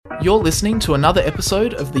You're listening to another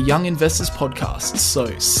episode of the Young Investors Podcast,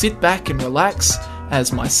 so sit back and relax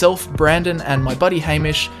as myself, Brandon, and my buddy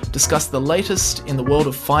Hamish discuss the latest in the world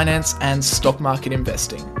of finance and stock market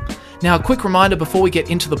investing. Now, a quick reminder before we get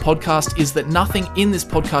into the podcast is that nothing in this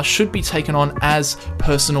podcast should be taken on as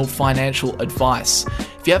personal financial advice.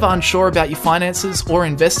 If you're ever unsure about your finances or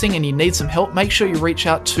investing and you need some help, make sure you reach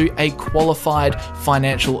out to a qualified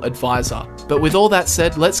financial advisor. But with all that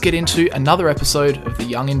said, let's get into another episode of the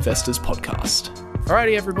Young Investors Podcast.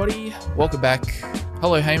 Alrighty, everybody, welcome back.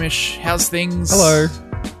 Hello, Hamish. How's things? Hello.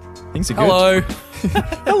 Things are good. Hello.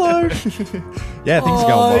 Hello. Yeah, things are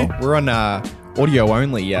going well. We're on audio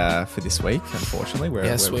only for this week, unfortunately. We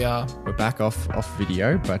are. We're back off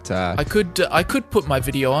video, but I could put my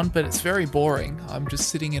video on, but it's very boring. I'm just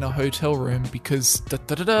sitting in a hotel room because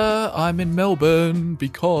I'm in Melbourne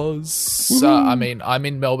because I'm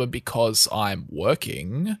in Melbourne because I'm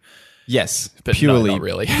working. yes, But purely no, not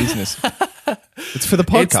really. business. It's for the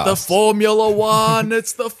podcast. It's the Formula One.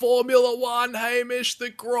 It's the Formula One, Hamish. The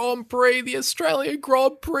Grand Prix, the Australian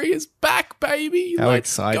Grand Prix is back, baby. How Let's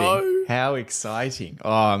exciting. go. How exciting.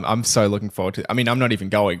 Oh, I'm so looking forward to it. I mean, I'm not even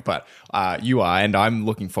going, but you are, and I'm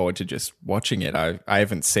looking forward to just watching it. I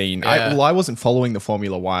haven't seen... Yeah. I wasn't following the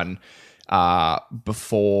Formula One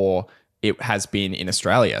before it has been in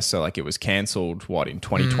Australia. So, like, it was cancelled, in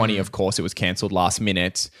 2020, of course. It was cancelled last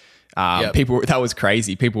minute. Yep. That was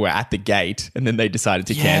crazy. People were at the gate and then they decided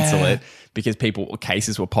to cancel it because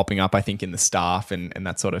cases were popping up, I think, in the staff and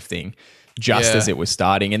that sort of thing just as it was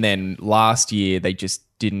starting. And then last year they just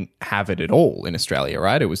didn't have it at all in Australia,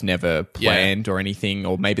 right? It was never planned or anything,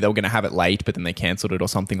 or maybe they were going to have it late, but then they cancelled it or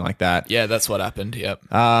something like that. Yeah, that's what happened. Yep.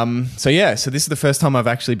 So this is the first time I've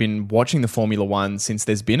actually been watching the Formula One since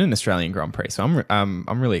there's been an Australian Grand Prix. So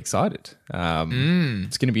I'm really excited.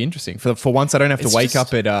 It's going to be interesting. For once, I don't have to wake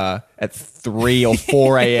up at 3 or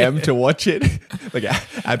 4 a.m. to watch it, like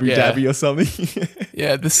Abu Dhabi or something.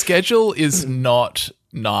 Yeah, the schedule is not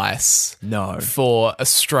nice. No. For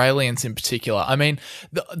Australians in particular. I mean,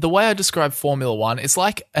 the way I describe Formula One is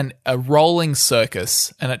like a rolling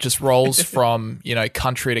circus, and it just rolls from,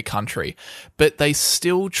 country to country. But they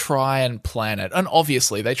still try and plan it. And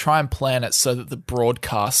obviously, they try and plan it so that the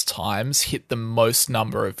broadcast times hit the most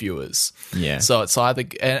number of viewers. Yeah. So it's either,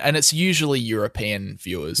 and it's usually European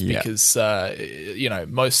viewers because,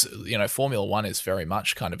 most, Formula One is very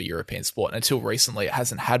much kind of a European sport. And until recently, it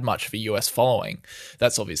hasn't had much of a US following.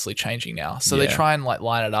 That's obviously changing now. So they try and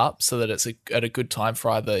line it up so that it's at a good time for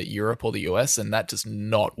either Europe or the US, and that does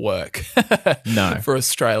not work for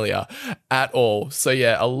Australia at all. So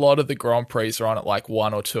a lot of the Grand Prix are on at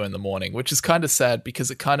 1 or 2 in the morning, which is kind of sad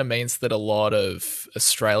because it kind of means that a lot of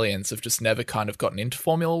Australians have just never kind of gotten into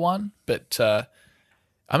Formula One. But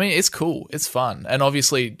it's cool. It's fun. And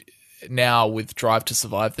obviously now with Drive to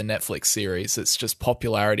Survive, the Netflix series, it's just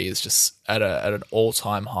popularity is just at an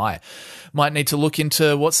all-time high. Might need to look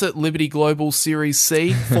into, Liberty Global Series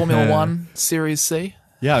C, Formula One Series C?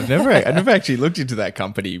 Yeah, I've never actually looked into that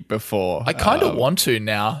company before. I kind of want to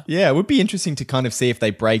now. Yeah, it would be interesting to kind of see if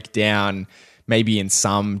they break down maybe in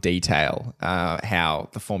some detail how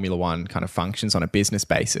the Formula One kind of functions on a business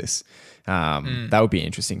basis. That would be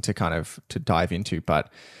interesting to dive into,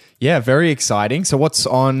 but yeah, very exciting. So what's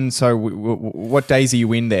on? So what days are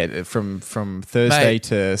you in there? From Thursday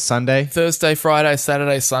to Sunday? Thursday, Friday,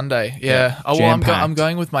 Saturday, Sunday. Yeah. I'm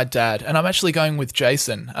going with my dad, and I'm actually going with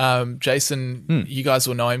Jason. Jason, you guys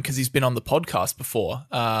will know him because he's been on the podcast before.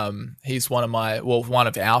 He's one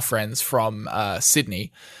of our friends from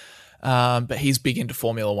Sydney. But he's big into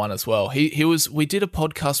Formula One as well. We did a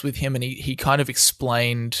podcast with him, and he kind of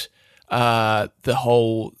explained the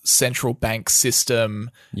whole central bank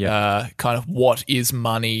system, kind of what is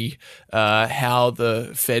money, how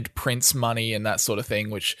the Fed prints money and that sort of thing,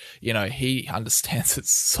 which, he understands it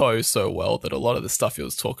so well that a lot of the stuff he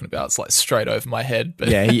was talking about is straight over my head. But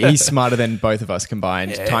yeah, he's smarter than both of us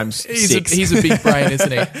combined, times 6. He's a big brain,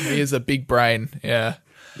 isn't he? He is a big brain, yeah.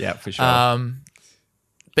 Yeah, for sure.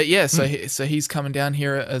 But yeah, so he's coming down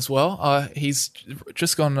here as well. He's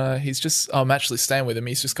just gone. I'm actually staying with him.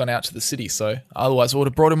 He's just gone out to the city. So otherwise, I would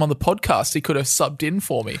have brought him on the podcast. He could have subbed in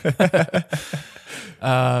for me.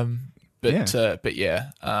 But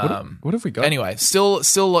yeah. What have we got? Anyway, still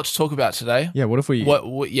a lot to talk about today. Yeah. What have we?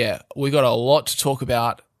 We got a lot to talk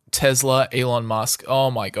about. Tesla, Elon Musk. Oh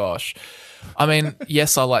my gosh. I mean,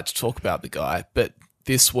 yes, I like to talk about the guy, but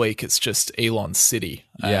this week it's just Elon City.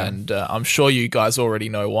 Yeah. And I'm sure you guys already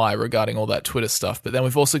know why regarding all that Twitter stuff. But then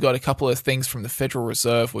we've also got a couple of things from the Federal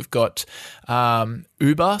Reserve. We've got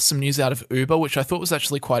Uber, some news out of Uber, which I thought was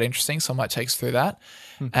actually quite interesting. So I might take us through that.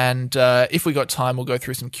 And if we got time, we'll go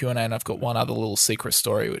through some Q&A. And I've got one other little secret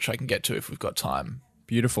story, which I can get to if we've got time.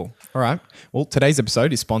 Beautiful. All right. Well, today's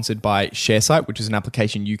episode is sponsored by ShareSite, which is an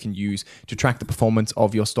application you can use to track the performance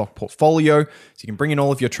of your stock portfolio. So you can bring in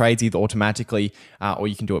all of your trades either automatically or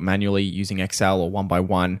you can do it manually using Excel or one by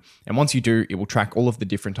one. And once you do, it will track all of the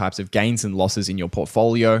different types of gains and losses in your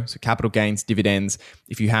portfolio. So capital gains, dividends.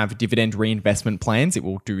 If you have dividend reinvestment plans, it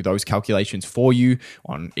will do those calculations for you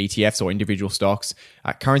on ETFs or individual stocks.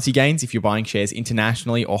 Currency gains, if you're buying shares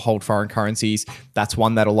internationally or hold foreign currencies, that's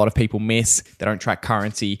one that a lot of people miss. They don't track currency,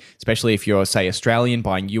 especially if you're, say, Australian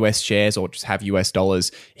buying US shares or just have US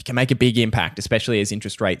dollars. It can make a big impact, especially as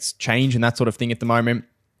interest rates change and that sort of thing at the moment.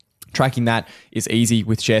 Tracking that is easy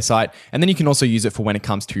with ShareSite. And then you can also use it for when it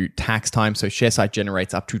comes to tax time. So ShareSite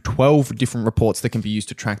generates up to 12 different reports that can be used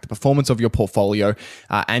to track the performance of your portfolio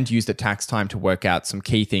and used at tax time to work out some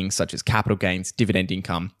key things such as capital gains, dividend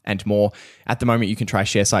income, and more. At the moment, you can try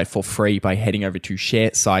ShareSite for free by heading over to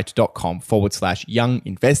sharesite.com/young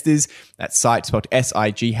investors. That's site spelled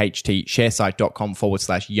SIGHT,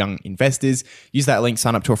 sharesite.com/young investors. Use that link,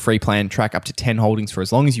 sign up to a free plan, track up to 10 holdings for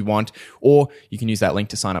as long as you want, or you can use that link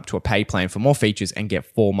to sign up to a pay plan for more features and get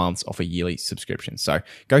 4 months off a yearly subscription. So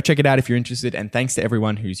go check it out if you're interested. And thanks to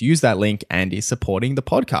everyone who's used that link and is supporting the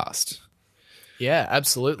podcast. Yeah,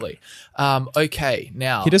 absolutely. Okay,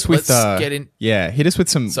 now hit us with get in. Yeah, hit us with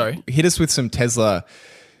some. Sorry, hit us with some Tesla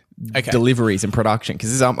deliveries and production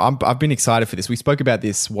because I've been excited for this. We spoke about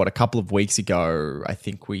this a couple of weeks ago. I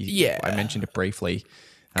think I mentioned it briefly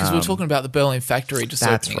because we were talking about the Berlin factory.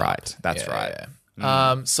 That's right. That's right.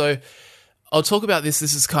 Yeah. So I'll talk about this.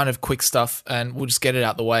 This is kind of quick stuff, and we'll just get it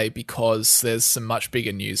out the way because there's some much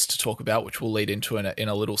bigger news to talk about, which we'll lead into in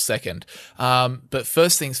a little second. But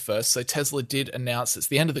first things first, so Tesla did announce it's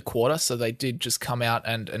the end of the quarter, so they did just come out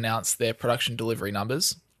and announce their production delivery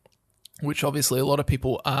numbers, which obviously a lot of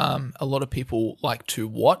people like to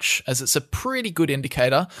watch, as it's a pretty good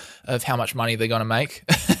indicator of how much money they're going to make.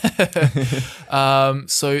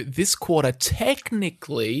 So this quarter,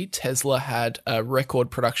 technically, Tesla had a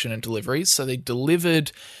record production and deliveries. So they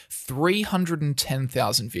delivered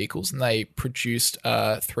 310,000 vehicles and they produced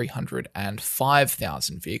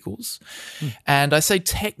 305,000 vehicles. And I say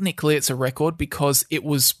technically it's a record because it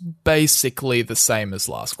was basically the same as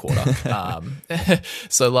last quarter.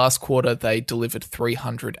 So last quarter, they delivered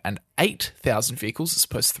 308,000 vehicles as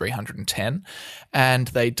opposed to 310, and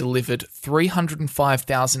they delivered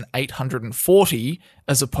 305,840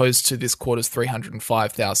 as opposed to this quarter's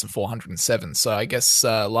 305,407. So I guess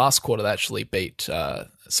last quarter they actually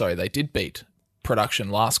they did beat production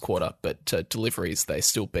last quarter, but deliveries they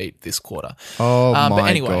still beat this quarter. Oh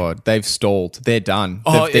my God, they've stalled. They're done.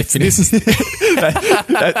 They've finished.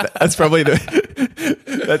 That's probably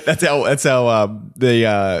that's how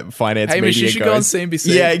the finance media goes. You should go on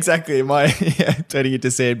CNBC. Yeah, exactly. Am I turning it to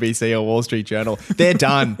CNBC or Wall Street Journal? They're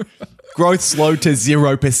done. Growth slowed to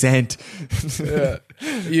 0%. Yeah.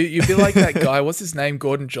 You'd be like that guy, what's his name,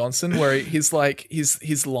 Gordon Johnson, where he's like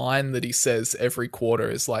his line that he says every quarter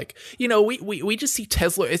is like, we just see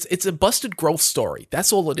Tesla, it's a busted growth story.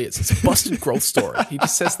 That's all it is. It's a busted growth story. He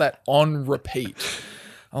just says that on repeat.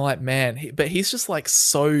 I'm like, man, but he's just like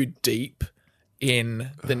so deep in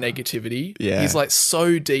the negativity. Yeah. He's like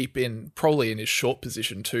so deep probably in his short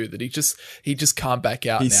position too, that he just can't back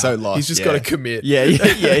out. He's now. so lost. He's just got to commit. Yeah.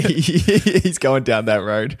 He's going down that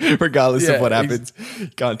road, regardless of what happens.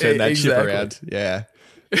 Can't turn that ship around. Yeah.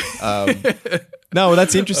 No, well,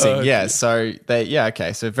 that's interesting. Yeah. So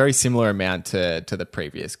So very similar amount to the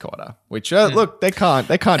previous quarter, which look, they can't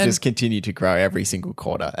just continue to grow every single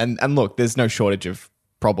quarter. And look, there's no shortage of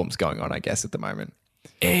problems going on, I guess, at the moment.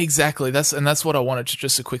 Exactly. That's what I wanted to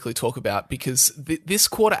just quickly talk about, because this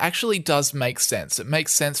quarter actually does make sense. It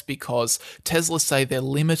makes sense because Tesla say they're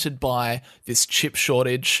limited by this chip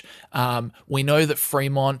shortage. We know that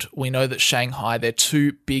Fremont, we know that Shanghai, their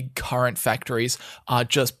two big current factories are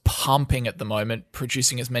just pumping at the moment,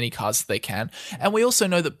 producing as many cars as they can. And we also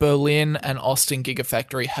know that Berlin and Austin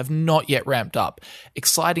Gigafactory have not yet ramped up.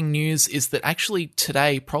 Exciting news is that actually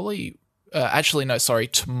today,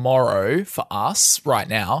 tomorrow for us right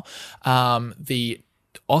now, the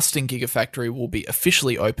Austin Gigafactory will be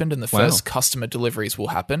officially opened and the first customer deliveries will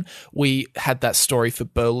happen. We had that story for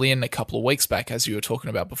Berlin a couple of weeks back, as you were talking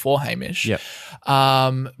about before, Hamish. Yep.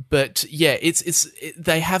 But yeah,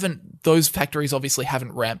 those factories obviously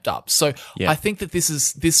haven't ramped up. So I think that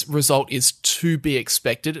this result is to be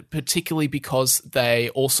expected, particularly because they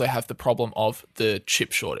also have the problem of the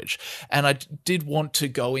chip shortage. And I did want to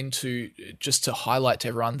go into, just to highlight to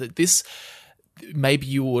everyone that this, maybe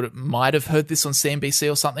you might have heard this on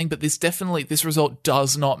CNBC or something, but this result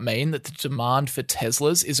does not mean that the demand for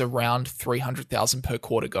Teslas is around 300,000 per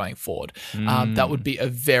quarter going forward. That would be a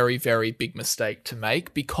very, very big mistake to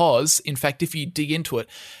make, because in fact, if you dig into it,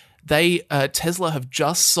 Tesla have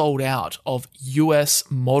just sold out of US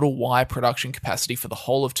Model Y production capacity for the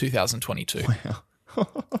whole of 2022. Wow.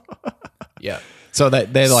 Yeah. So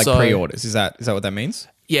they're like pre-orders. Is that what that means?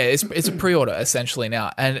 Yeah, it's a pre-order essentially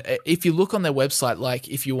now. And if you look on their website, like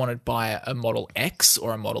if you want to buy a Model X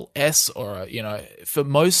or a Model S or, for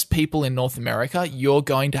most people in North America, you're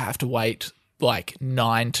going to have to wait like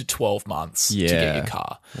 9 to 12 months to get your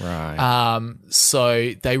car. Right.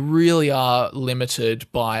 So they really are limited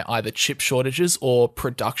by either chip shortages or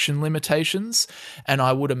production limitations. And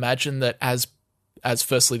I would imagine that as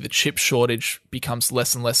firstly the chip shortage becomes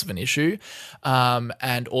less and less of an issue,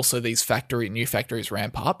 and also these new factories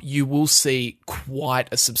ramp up, you will see quite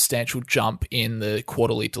a substantial jump in the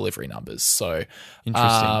quarterly delivery numbers. So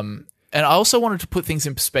interesting. And I also wanted to put things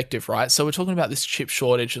in perspective, right? So we're talking about this chip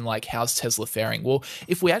shortage and like how's Tesla faring? Well,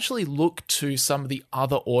 if we actually look to some of the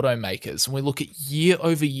other automakers and we look at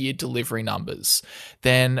year-over-year delivery numbers,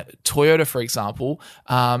 then Toyota, for example,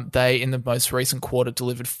 they in the most recent quarter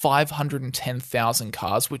delivered 510,000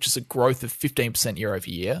 cars, which is a growth of 15%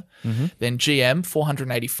 year-over-year. Mm-hmm. Then GM,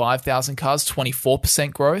 485,000 cars,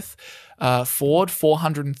 24% growth. Ford,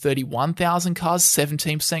 431,000 cars,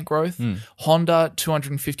 17% growth. Honda,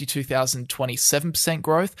 252,000, 27%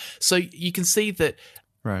 growth. So you can see that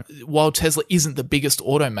while Tesla isn't the biggest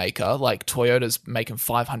automaker, like Toyota's making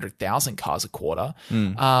 500,000 cars a quarter,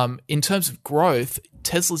 in terms of growth,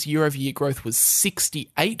 Tesla's year-over-year growth was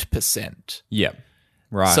 68%. Yeah.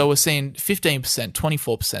 Right. So we're seeing 15%, 24%,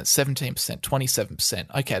 17%,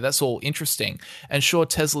 27%. Okay, that's all interesting. And sure,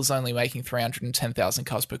 Tesla's only making 310,000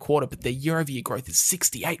 cars per quarter, but their year-over-year growth is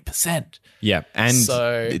 68%. Yeah, and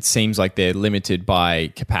it seems like they're limited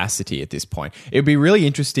by capacity at this point. It would be really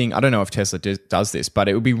interesting. I don't know if Tesla does this, but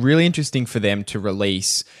it would be really interesting for them to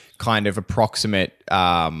release kind of approximate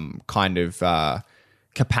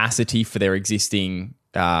capacity for their existing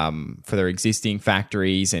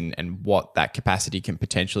factories and what that capacity can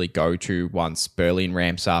potentially go to once Berlin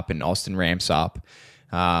ramps up and Austin ramps up.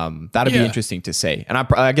 That'd be interesting to see. And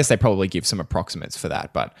I guess they probably give some approximates for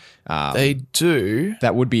that, but they do.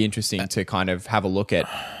 That would be interesting to kind of have a look at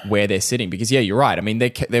where they're sitting, because you're right. I mean,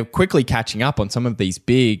 they're quickly catching up on some of these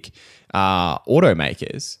big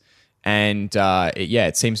automakers, and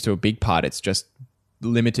it seems to a big part it's just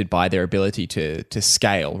limited by their ability to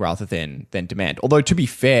scale rather than demand. Although, to be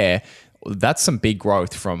fair, that's some big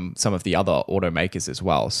growth from some of the other automakers as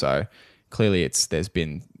well. So clearly there's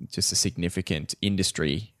been just a significant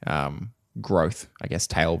industry growth, I guess,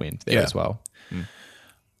 tailwind there as well.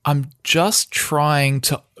 I'm just trying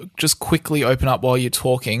to just quickly open up while you're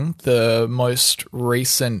talking the most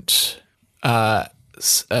recent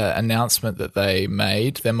announcement that they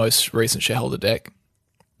made, their most recent shareholder deck.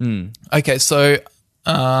 Okay, so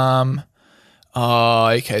so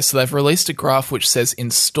they've released a graph which says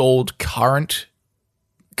installed current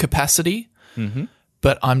capacity,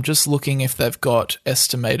 but I'm just looking if they've got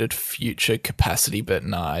estimated future capacity, but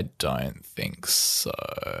no, I don't think so.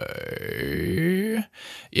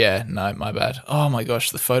 Yeah, no, my bad. Oh my gosh,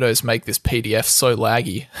 the photos make this PDF so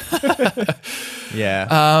laggy.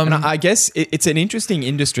 Yeah. And I guess it's an interesting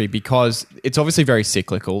industry because it's obviously very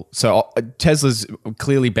cyclical. So Tesla's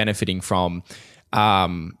clearly benefiting from a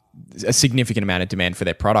significant amount of demand for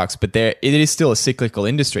their products, but it is still a cyclical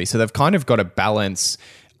industry. So they've kind of got to balance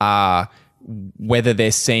whether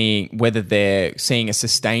they're seeing a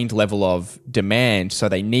sustained level of demand, so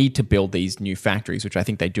they need to build these new factories, which I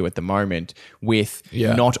think they do at the moment, with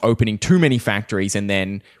not opening too many factories, and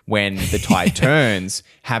then when the tide turns,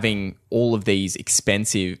 having all of these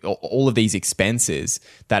expenses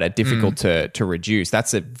that are difficult to reduce.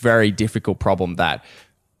 That's a very difficult problem that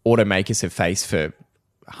automakers have faced for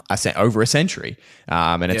over a century,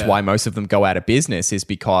 and it's why most of them go out of business, is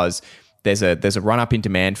because there's a run up in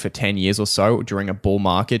demand for 10 years or so during a bull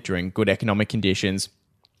market, during good economic conditions.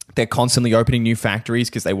 They're constantly opening new factories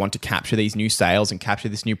because they want to capture these new sales and capture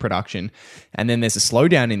this new production. And then there's a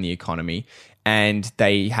slowdown in the economy, and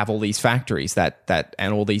they have all these factories that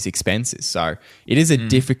and all these expenses. So it is a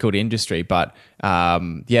difficult industry, but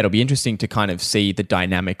it'll be interesting to kind of see the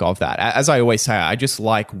dynamic of that. As I always say, I just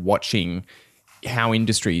like watching how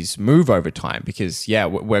industries move over time because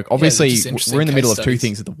we're obviously we're in the middle of two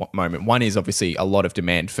things at the moment. One is obviously a lot of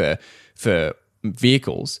demand for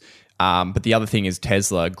vehicles, but the other thing is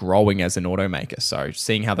Tesla growing as an automaker. So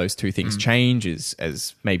seeing how those two things change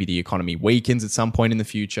as maybe the economy weakens at some point in the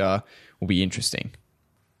future will be interesting.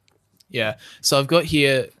 Yeah. So I've got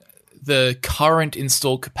here the current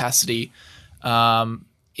installed capacity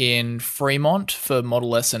in Fremont for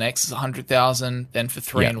Model S and X is 100,000. Then for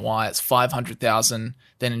 3 and Y, it's 500,000.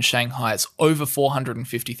 Then in Shanghai, it's over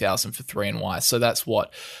 450,000 for 3 and Y. So that's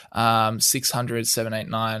what 600,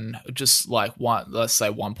 789, just like let's say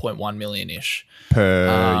 1.1 million ish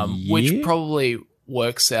per year, which probably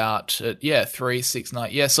works out at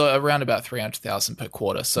 369. So around about 300,000 per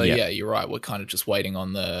quarter. So you're right. We're kind of just waiting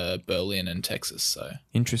on the Berlin and Texas. So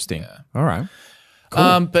interesting. Yeah. All right.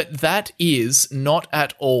 Cool. But that is not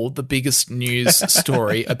at all the biggest news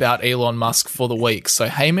story about Elon Musk for the week. So,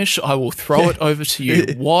 Hamish, I will throw it over to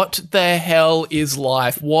you. What the hell is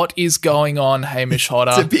life? What is going on, Hamish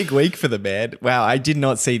Hodder? It's a big week for the man. Wow, I did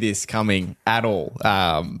not see this coming at all.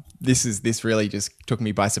 This really just took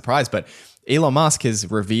me by surprise. But Elon Musk has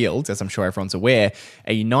revealed, as I'm sure everyone's aware,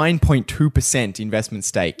 a 9.2% investment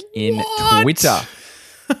stake in Twitter,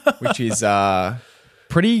 which is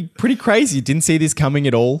pretty crazy. Didn't see this coming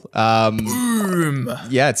at all. Boom.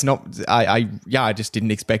 Yeah, it's not. I just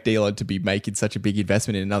didn't expect Elon to be making such a big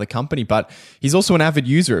investment in another company. But he's also an avid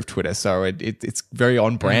user of Twitter, so it's very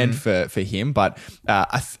on brand for him. But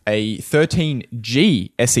a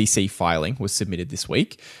 13G SEC filing was submitted this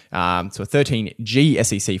week. So a 13G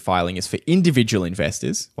SEC filing is for individual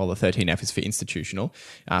investors, while the 13F is for institutional.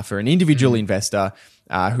 For an individual investor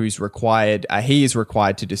who's required, he is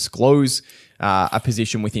required to disclose a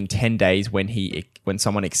position within 10 days when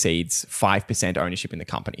someone exceeds 5% ownership in the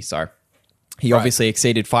company. So he obviously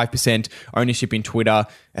exceeded 5% ownership in Twitter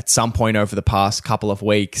at some point over the past couple of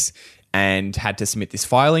weeks and had to submit this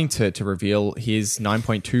filing to reveal his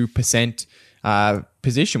 9.2%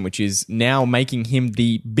 position, which is now making him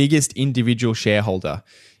the biggest individual shareholder,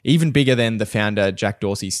 even bigger than the founder Jack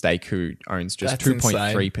Dorsey's stake, who owns just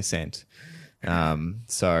 2.3%.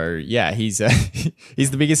 He's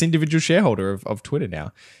he's the biggest individual shareholder of Twitter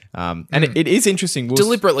now. And it is interesting.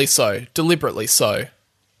 Deliberately so.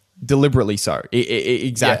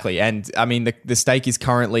 Exactly. Yeah. And I mean, the stake is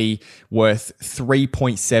currently worth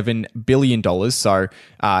 $3.7 billion. So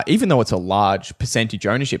even though it's a large percentage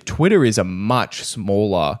ownership, Twitter is a much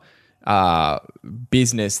smaller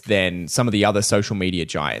business than some of the other social media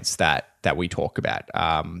giants that we talk about.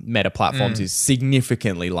 Meta Platforms is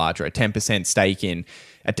significantly larger. A 10%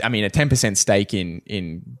 stake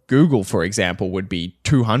in Google, for example, would be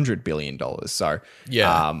 $200 billion. So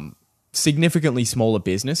significantly smaller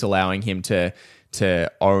business, allowing him to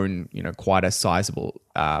own quite a sizable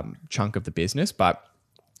chunk of the business, but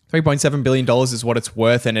 $3.7 billion is what it's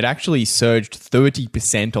worth, and it actually surged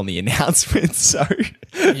 30% on the announcement. So,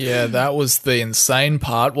 yeah, that was the insane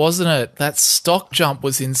part, wasn't it? That stock jump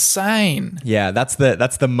was insane. Yeah, that's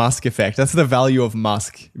the Musk effect. That's the value of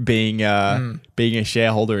Musk being a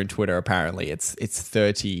shareholder in Twitter. Apparently, it's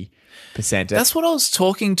 30%. That's what I was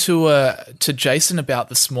talking to Jason about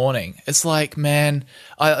this morning. It's like, man,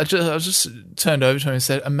 I just turned over to him and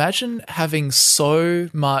said, imagine having such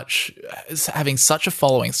a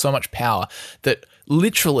following, so much power that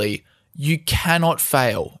literally you cannot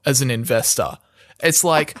fail as an investor. It's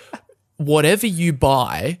like whatever you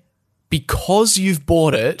buy, because you've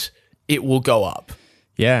bought it, it will go up.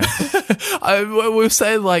 Yeah. We'll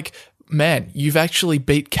say like, man, you've actually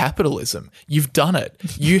beat capitalism. You've done it.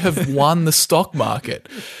 You have won the stock market.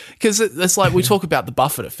 Because it's like we talk about the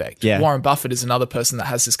Buffett effect. Yeah. Warren Buffett is another person that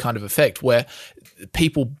has this kind of effect where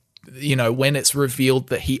people, when it's revealed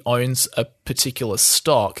that he owns a particular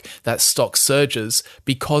stock, that stock surges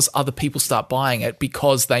because other people start buying it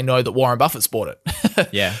because they know that Warren Buffett's bought it.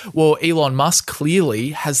 Yeah. Well, Elon Musk clearly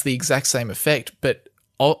has the exact same effect, but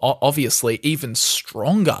obviously even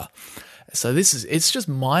stronger. So it's just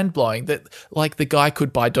mind-blowing that like the guy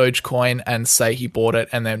could buy Dogecoin and say he bought it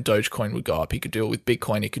and then Dogecoin would go up. He could do it with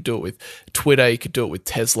Bitcoin. He could do it with Twitter. He could do it with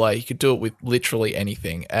Tesla. He could do it with literally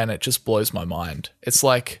anything. And it just blows my mind. It's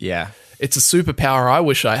like, it's a superpower I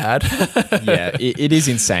wish I had. Yeah, it is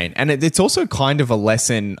insane. And it's also kind of a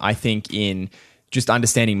lesson, I think, in just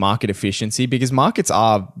understanding market efficiency, because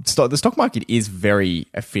the stock market is very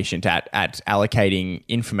efficient at allocating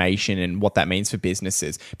information and what that means for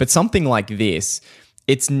businesses. But something like this,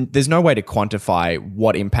 there's no way to quantify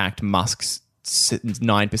what impact Musk's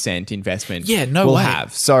 9% investment no will way.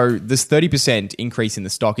 have. So this 30% increase in the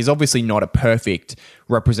stock is obviously not a perfect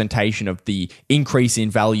representation of the increase in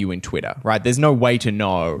value in Twitter, right? There's no way to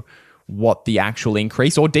know what the actual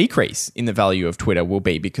increase or decrease in the value of Twitter will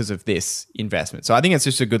be because of this investment. So I think it's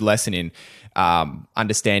just a good lesson in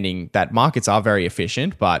understanding that markets are very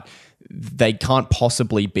efficient, but they can't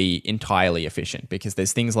possibly be entirely efficient because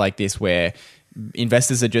there's things like this where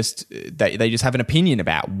investors are just they just have an opinion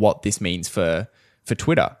about what this means for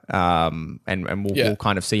Twitter, and we'll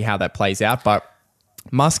kind of see how that plays out. But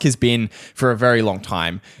Musk has been for a very long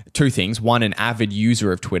time two things: one, an avid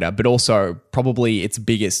user of Twitter, but also probably its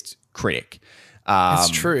biggest critic. It's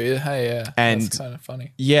true. Hey, yeah. And that's kind of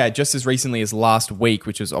funny. Yeah, just as recently as last week,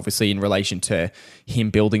 which was obviously in relation to him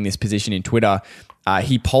building this position in Twitter,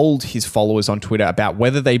 he polled his followers on Twitter about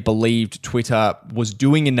whether they believed Twitter was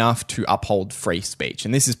doing enough to uphold free speech.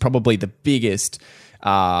 And this is probably the biggest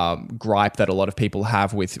gripe that a lot of people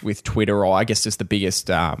have with Twitter, or I guess just the biggest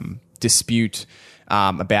dispute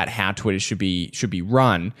about how Twitter should be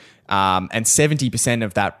run. And 70%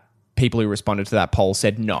 of that people who responded to that poll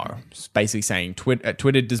said no, basically saying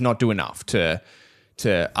Twitter does not do enough to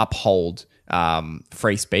uphold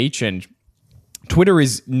free speech. And Twitter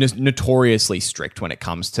is notoriously strict when it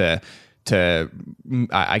comes to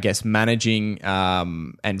I guess managing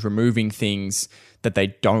and removing things that they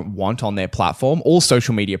don't want on their platform. All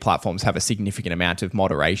social media platforms have a significant amount of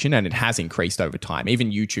moderation, and it has increased over time.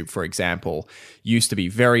 Even YouTube, for example, used to be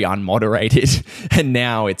very unmoderated, and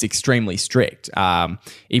now it's extremely strict.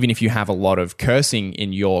 Even if you have a lot of cursing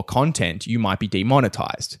in your content, you might be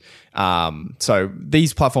demonetized. So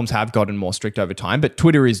these platforms have gotten more strict over time, but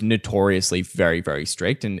Twitter is notoriously very, very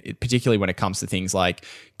strict, and particularly when it comes to things like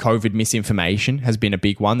COVID misinformation has been a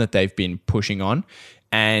big one that they've been pushing on.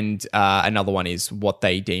 And another one is what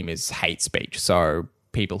they deem as hate speech. So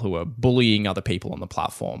people who are bullying other people on the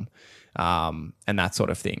platform, and that sort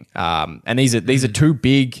of thing. And these are two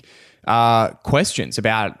big questions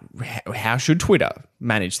about how should Twitter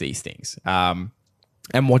manage these things, and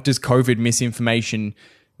what does COVID misinformation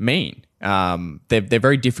mean? They're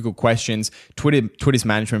very difficult questions. Twitter's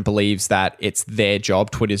management believes that it's their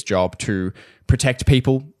job, Twitter's job, to protect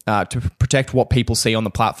people, to protect what people see on the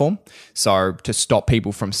platform. So to stop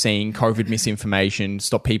people from seeing COVID misinformation,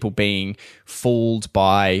 stop people being fooled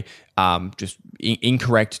by just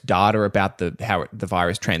incorrect data about how the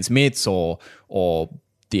virus transmits or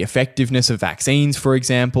the effectiveness of vaccines, for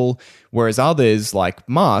example, whereas others like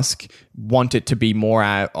Musk want it to be more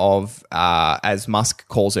of, as Musk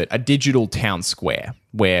calls it, a digital town square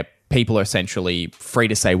where people are essentially free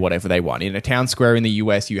to say whatever they want. In a town square in the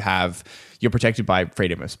US, you're protected by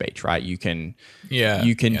freedom of speech, right? You can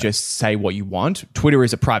just say what you want. Twitter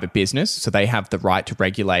is a private business, so they have the right to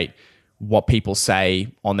regulate what people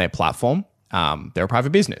say on their platform. They're a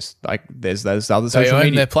private business. Like there's other social media. They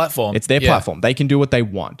own their platform. It's their platform. They can do what they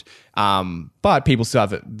want. But people still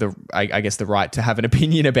have the right to have an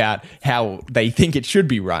opinion about how they think it should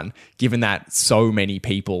be run, given that so many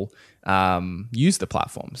people use the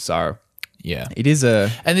platform. So yeah, it is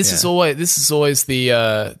and this is always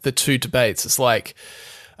the two debates. It's like,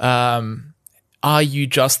 are you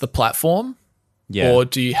just the platform? Yeah. Or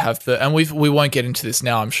do you have and we won't get into this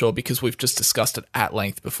now, I'm sure, because we've just discussed it at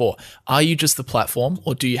length before. Are you just the platform,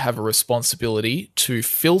 or do you have a responsibility to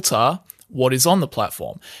filter what is on the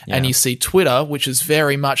platform? Yeah. And you see Twitter, which is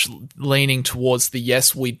very much leaning towards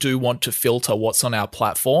yes, we do want to filter what's on our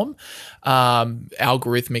platform,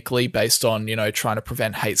 algorithmically based on, trying to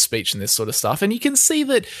prevent hate speech and this sort of stuff. And you can see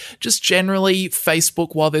that just generally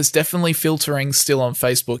Facebook, while there's definitely filtering still on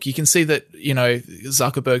Facebook, you can see that,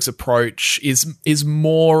 Zuckerberg's approach is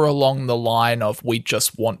more along the line of, we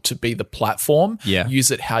just want to be the platform. Yeah. Use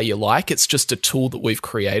it how you like. It's just a tool that we've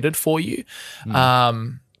created for you.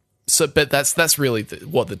 So, but that's really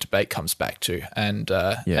what the debate comes back to, and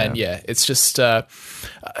it's just, and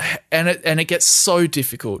it gets so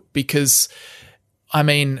difficult because, I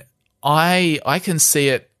mean, I can see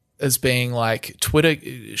it as being like Twitter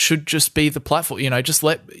should just be the platform, just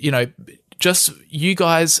you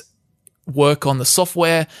guys work on the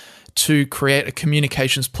software to create a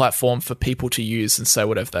communications platform for people to use and say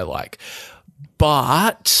whatever they like.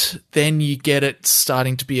 But then you get it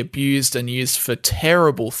starting to be abused and used for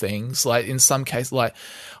terrible things. Like in some cases, like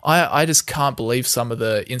I just can't believe some of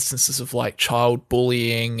the instances of like child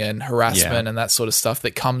bullying and harassment and that sort of stuff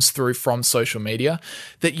that comes through from social media,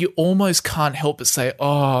 that you almost can't help but say,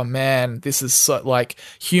 oh man, this is so, like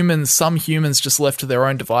some humans just left to their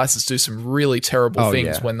own devices do some really terrible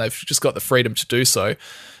things when they've just got the freedom to do so.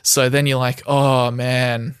 So then you're like, oh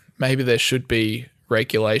man, maybe there should be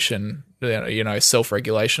regulation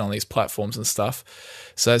self-regulation on these platforms and stuff.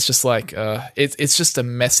 So it's just like it's just a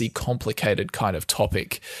messy, complicated kind of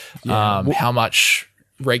topic. How much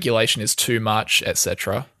regulation is too much,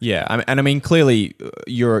 etc. Yeah, and I mean, clearly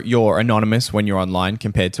you're anonymous when you're online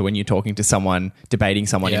compared to when you're talking to someone, debating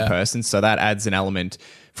someone in person. So that adds an element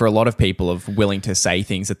for a lot of people of willing to say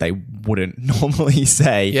things that they wouldn't normally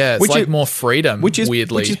say. Yeah, it's like more freedom,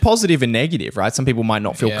 weirdly. Which is positive and negative, right? Some people might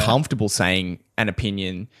not feel comfortable saying an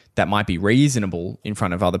opinion that might be reasonable in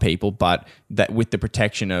front of other people, but that with the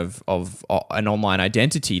protection of an online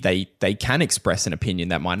identity, they can express an opinion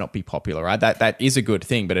that might not be popular, right? That is a good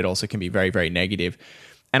thing, but it also can be very, very negative.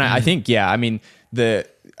 And I think, I mean,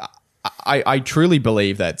 I truly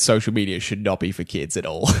believe that social media should not be for kids at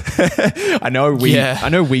all. I know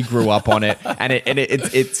we grew up on it, and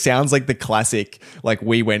it sounds like the classic. Like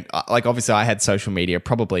we went, like obviously I had social media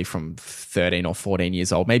probably from 13 or 14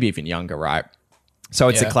 years old, maybe even younger, right? So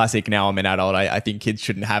it's a classic. Now I'm an adult. I think kids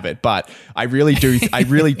shouldn't have it, but I really do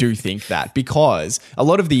think that, because a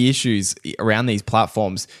lot of the issues around these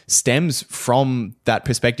platforms stems from that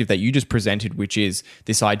perspective that you just presented, which is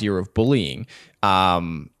this idea of bullying.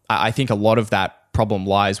 I think a lot of that problem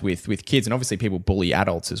lies with kids, and obviously people bully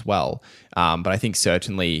adults as well. But I think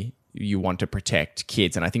certainly you want to protect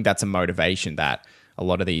kids, and I think that's a motivation that a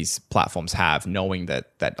lot of these platforms have, knowing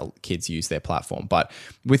that kids use their platform. But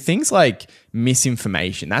with things like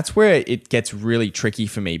misinformation, that's where it gets really tricky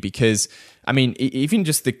for me, because I mean, even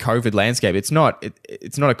just the COVID landscape, it's not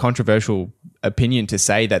a controversial opinion to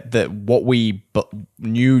say that what we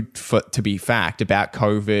knew to be fact about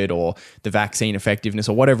COVID or the vaccine effectiveness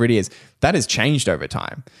or whatever it is, that has changed over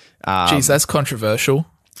time. Geez, that's controversial.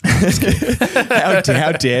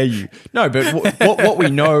 How dare you? No, but what we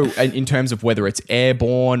know in terms of whether it's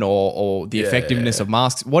airborne or the effectiveness of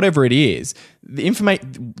masks, whatever it is,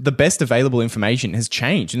 the best available information has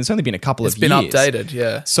changed, and it's only been a couple of years. It's been updated,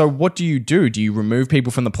 yeah. So what do you do? Do you remove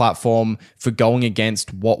people from the platform for going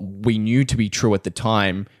against what we knew to be true at the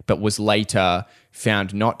time, but was later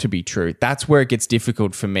found not to be true? That's where it gets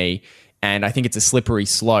difficult for me, and I think it's a slippery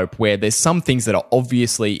slope where there's some things that are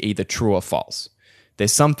obviously either true or false.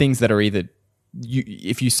 There's some things that are either,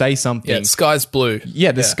 if you say something... Yeah, sky's blue.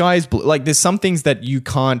 Yeah, the sky's blue. Like, there's some things that you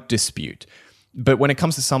can't dispute. But when it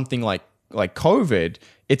comes to something like COVID,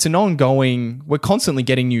 it's an ongoing... We're constantly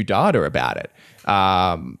getting new data about it.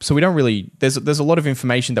 So we don't really... There's a lot of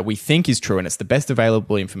information that we think is true, and it's the best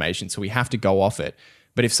available information, so we have to go off it.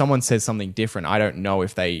 But if someone says something different, I don't know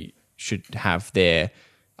if they should have their...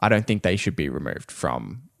 I don't think they should be removed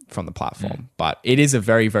from the platform. But it is a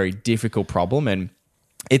very, very difficult problem, and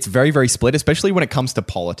it's very, very split, especially when it comes to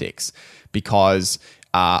politics, because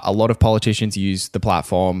a lot of politicians use the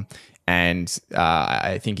platform. And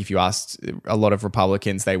I think if you asked a lot of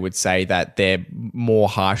Republicans, they would say that they're more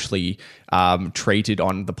harshly treated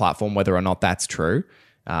on the platform, whether or not that's true.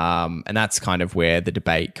 And that's kind of where the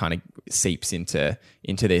debate kind of seeps into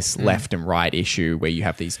this left and right issue, where you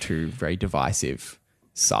have these two very divisive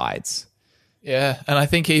sides. Yeah, and I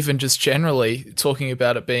think even just generally talking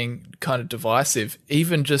about it being kind of divisive,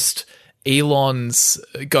 even just Elon's,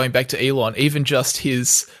 going back to Elon, even just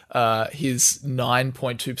his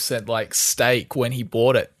 9.2% like stake when he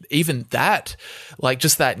bought it, even that, like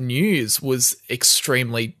just that news was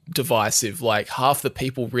extremely divisive. Like half the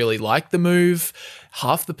people really liked the move.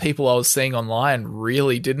 Half the people I was seeing online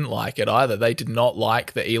really didn't like it either. They did not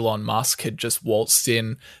like that Elon Musk had just waltzed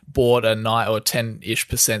in, bought a 9 or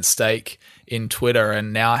 10-ish% stake in Twitter,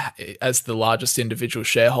 and now as the largest individual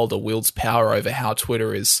shareholder wields power over how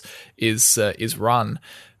Twitter is run.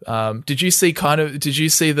 Did you see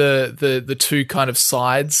the two kind of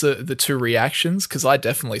sides, the two reactions? Because I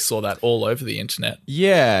definitely saw that all over the internet.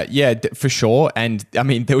 Yeah, for sure. And I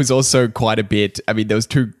mean, there was also quite a bit. I mean, there was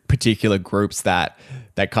two particular groups that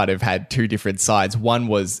kind of had two different sides. One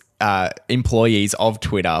was employees of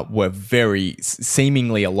Twitter were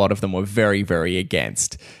seemingly a lot of them were very, very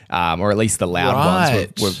against, or at least the loud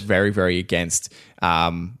ones were very, very against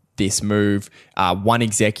this move. One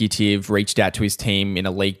executive reached out to his team in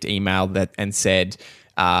a leaked email and said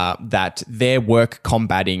that their work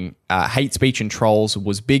combating hate speech and trolls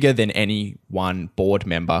was bigger than any one board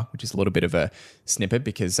member, which is a little bit of a snippet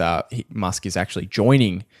because Musk is actually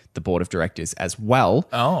joining the board of directors as well.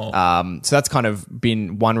 So that's kind of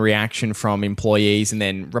been one reaction from employees. And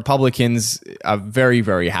then Republicans are very,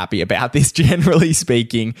 very happy about this, generally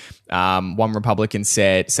speaking. One Republican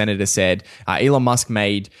senator said, Elon Musk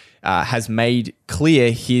has made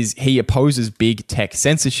clear he opposes big tech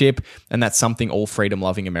censorship, and that's something all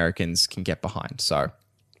freedom-loving Americans can get behind. So,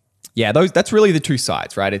 yeah, that's really the two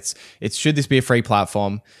sides, right? It's should this be a free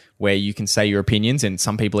platform? where you can say your opinions, and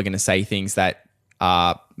some people are going to say things that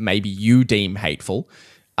maybe you deem hateful.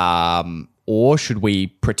 Or should we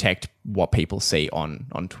protect what people see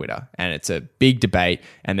on Twitter? And it's a big debate,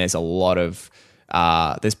 and there's a lot of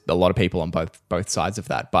people on both sides of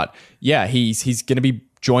that. But yeah, he's going to be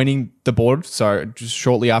joining the board. So just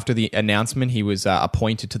shortly after the announcement, he was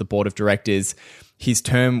appointed to the board of directors. His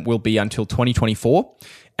term will be until 2024.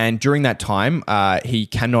 And during that time, he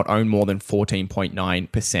cannot own more than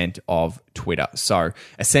 14.9% of Twitter. So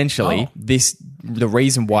essentially, the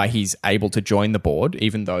reason why he's able to join the board,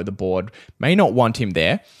 even though the board may not want him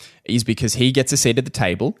there, is because he gets a seat at the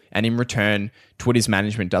table, and in return, Twitter's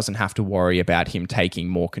management doesn't have to worry about him taking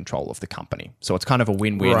more control of the company. So it's kind of a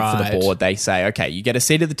win-win for the board. They say, okay, you get a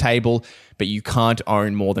seat at the table, but you can't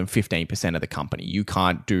own more than 15% of the company. You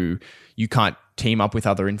can't team up with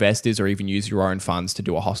other investors or even use your own funds to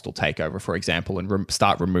do a hostile takeover, for example, and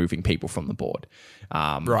start removing people from the board.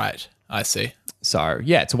 Right. I see. So,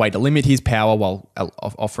 yeah, it's a way to limit his power while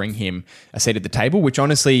offering him a seat at the table, which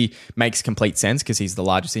honestly makes complete sense because he's the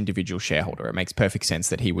largest individual shareholder. It makes perfect sense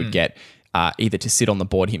that he would get either to sit on the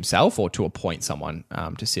board himself or to appoint someone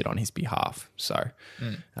to sit on his behalf. So,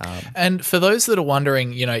 and for those that are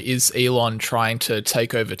wondering, is Elon trying to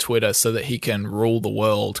take over Twitter so that he can rule the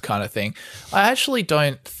world kind of thing? I actually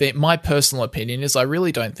don't think, my personal opinion is I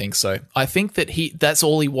really don't think so. I think that that's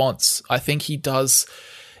all he wants. I think he doesn't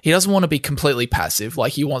want to be completely passive,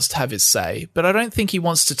 like he wants to have his say, but I don't think he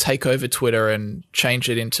wants to take over Twitter and change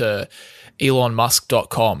it into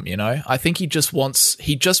elonmusk.com, I think he just wants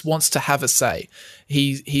to have a say.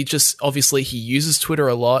 He just, obviously he uses Twitter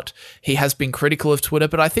a lot. He has been critical of Twitter,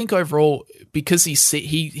 but I think overall, because he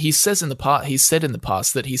said in the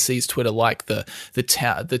past that he sees Twitter like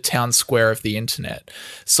the town square of the internet.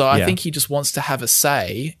 So I think he just wants to have a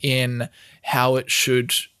say in how it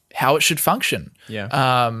should function.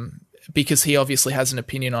 Yeah. Because he obviously has an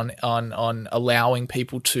opinion on allowing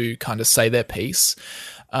people to kind of say their piece.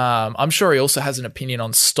 I'm sure he also has an opinion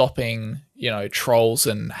on stopping, trolls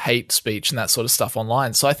and hate speech and that sort of stuff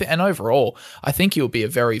online. So and overall, I think he'll be a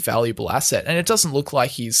very valuable asset. And it doesn't look like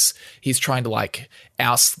he's trying to like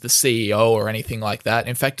oust the CEO or anything like that.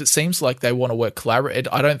 In fact, it seems like they want to work collaboratively.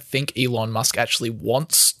 I don't think Elon Musk actually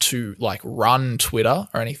wants to like run Twitter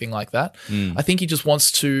or anything like that. I think he just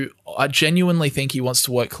I genuinely think he wants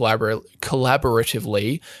to work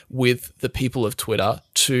collaboratively with the people of Twitter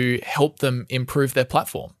to help them improve their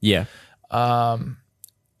platform. Yeah.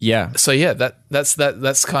 Yeah. So yeah,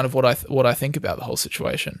 that's kind of what I think about the whole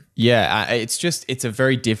situation. Yeah, it's a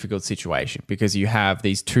very difficult situation because you have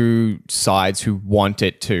these two sides who want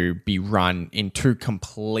it to be run in two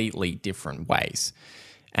completely different ways,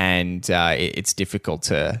 and it's difficult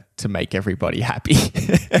to make everybody happy.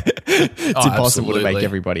 It's impossible to make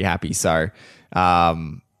everybody happy. So,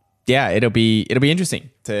 yeah, it'll be interesting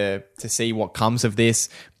to see what comes of this.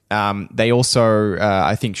 They also,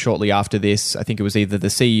 I think shortly after this, I think it was either the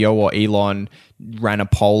CEO or Elon ran a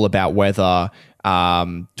poll about whether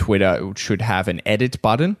Twitter should have an edit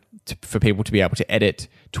button for people to be able to edit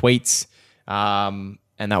tweets. And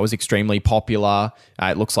that was extremely popular.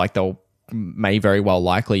 It looks like may very well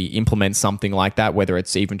likely implement something like that, whether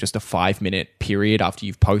it's even just a 5-minute period after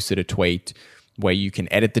you've posted a tweet where you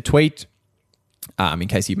can edit the tweet in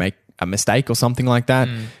case you make a mistake or something like that.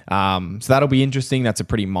 So that'll be interesting. That's a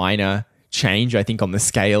pretty minor change, I think, on the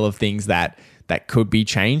scale of things that could be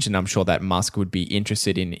changed, and I'm sure that Musk would be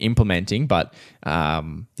interested in implementing. But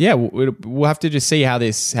yeah, we'll have to just see how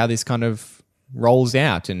this kind of rolls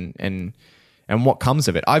out and what comes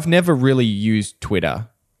of it. I've never really used Twitter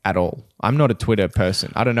at all. I'm not a Twitter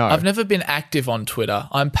person. I don't know. I've never been active on Twitter.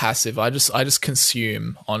 I'm passive. I just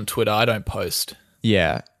consume on Twitter. I don't post.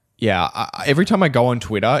 Yeah. Every time I go on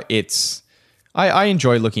Twitter, I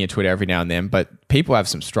enjoy looking at Twitter every now and then, but people have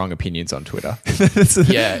some strong opinions on Twitter.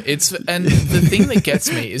 Yeah, and the thing that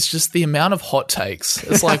gets me is just the amount of hot takes.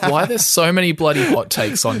 It's like, why there's so many bloody hot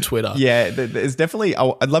takes on Twitter? Yeah, there's definitely.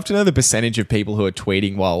 I'd love to know the percentage of people who are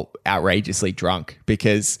tweeting while outrageously drunk,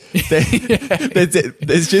 because there's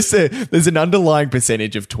an underlying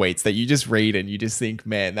percentage of tweets that you just read and you just think,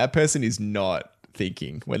 man, that person is not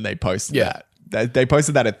thinking when they post that. They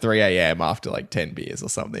posted that at 3 a.m. after like 10 beers or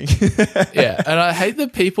something. Yeah. And I hate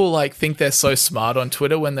that people like think they're so smart on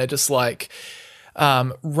Twitter when they're just like,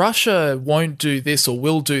 Russia won't do this or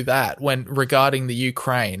will do that when regarding the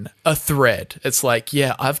Ukraine, a thread. It's like,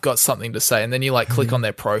 yeah, I've got something to say. And then you like click on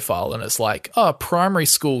their profile and it's like, oh, primary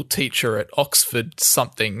school teacher at Oxford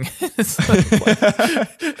something.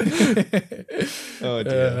 Oh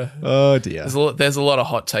dear. Oh dear. There's a lot of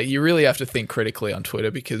hot take. You really have to think critically on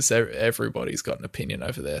Twitter because everybody's got an opinion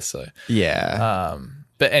over there. So yeah.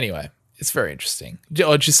 But anyway, it's very interesting.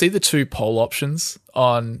 Did you see the 2 poll options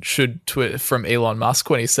on should Twitter from Elon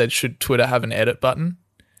Musk when he said should Twitter have an edit button?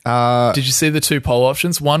 Did you see the 2 poll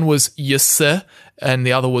options? One was yes sir, and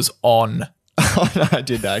the other was on. Oh, no, I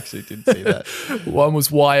didn't see that. One was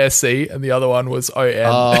YSE and the other one was ON.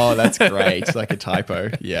 Oh, that's great. It's like a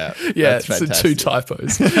typo. Yeah. Yeah, so 2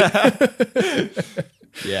 typos.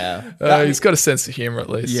 Yeah. He's got a sense of humor at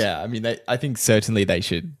least. Yeah, I mean, I think certainly they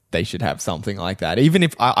should have something like that. Even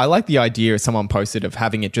if I like the idea someone posted of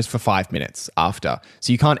having it just for 5 minutes after,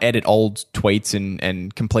 so you can't edit old tweets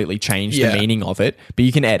and completely change the meaning of it, but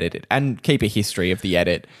you can edit it and keep a history of the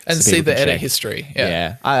edit and so see the edit check. History.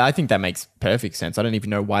 Yeah, I think that makes perfect sense. I don't even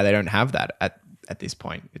know why they don't have that at this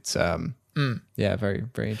point. It's yeah, very,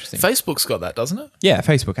 very interesting. Facebook's got that, doesn't it? Yeah,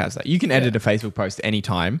 Facebook has that. You can edit a Facebook post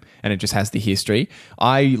anytime and it just has the history.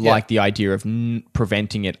 I like the idea of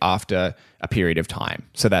preventing it after a period of time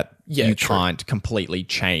so that you can't completely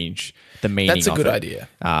change the meaning of it. That's a good idea.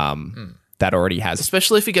 That already has.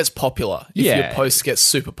 Especially if it gets popular. If your post gets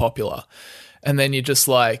super popular. And then you're just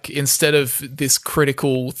like, instead of this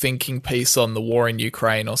critical thinking piece on the war in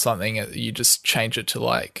Ukraine or something, you just change it to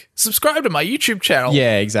like, subscribe to my YouTube channel.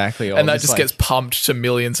 Yeah, exactly. And that just gets pumped to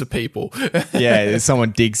millions of people. Yeah,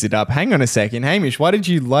 someone digs it up. Hang on a second, Hamish, why did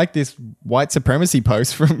you like this white supremacy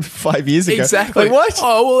post from 5 years ago? Exactly. Like, what?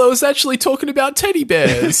 Oh, well, I was actually talking about teddy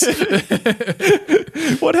bears.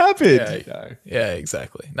 What happened? Yeah,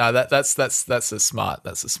 exactly. No, that's a smart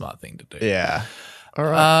thing to do. Yeah. All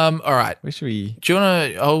right. All right. Where should we? Do you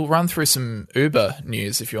want to? I'll run through some Uber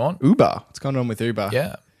news if you want. Uber. What's going on with Uber?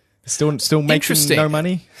 Yeah. Still making no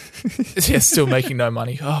money? Yeah, still making no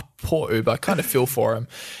money. Oh, poor Uber. I kind of feel for him.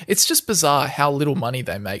 It's just bizarre how little money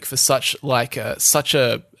they make for such a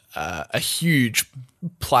huge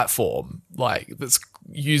platform that's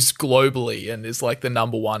used globally and is like the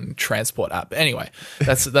number 1 transport app. Anyway,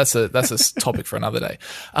 that's a topic for another day.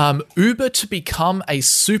 Uber to become a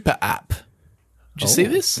super app. Did you see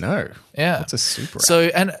this? No. Yeah. It's a super app. So,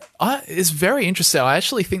 and it's very interesting. I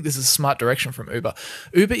actually think this is a smart direction from Uber.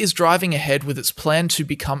 Uber is driving ahead with its plan to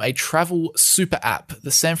become a travel super app.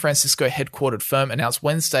 The San Francisco headquartered firm announced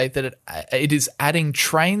Wednesday that it is adding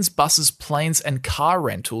trains, buses, planes, and car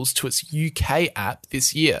rentals to its UK app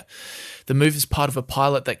this year. The move is part of a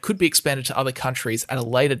pilot that could be expanded to other countries at a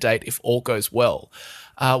later date if all goes well.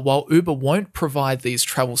 While Uber won't provide these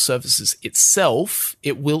travel services itself,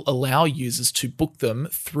 it will allow users to book them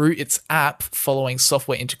through its app following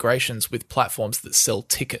software integrations with platforms that sell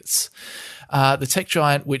tickets. The tech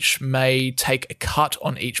giant, which may take a cut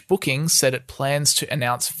on each booking, said it plans to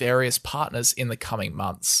announce various partners in the coming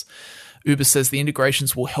months. Uber says the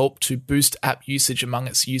integrations will help to boost app usage among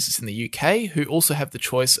its users in the UK, who also have the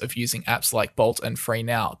choice of using apps like Bolt and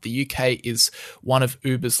FreeNow. The UK is one of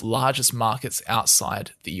Uber's largest markets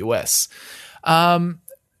outside the US.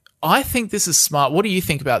 I think this is smart. What do you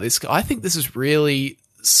think about this? I think this is really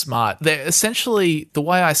smart. They're essentially, the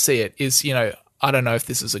way I see it is, I don't know if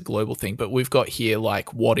this is a global thing, but we've got here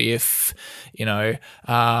like What If, we've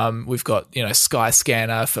got,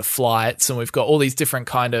 Skyscanner for flights, and we've got all these different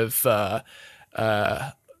kind of,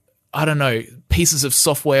 pieces of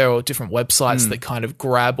software or different websites that kind of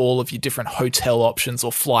grab all of your different hotel options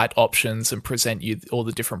or flight options and present you all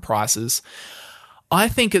the different prices. I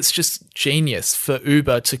think it's just genius for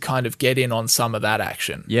Uber to kind of get in on some of that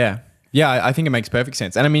action. Yeah. Yeah, I think it makes perfect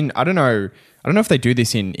sense. And I mean, I don't know if they do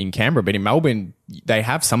this in Canberra, but in Melbourne, they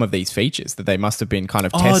have some of these features that they must have been kind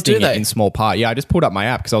of testing it in small part. Yeah, I just pulled up my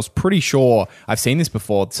app because I was pretty sure I've seen this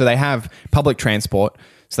before. So they have public transport.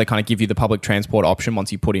 So they kind of give you the public transport option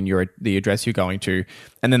once you put in the address you're going to.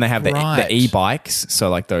 And then they have the e-bikes. So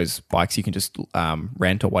like those bikes you can just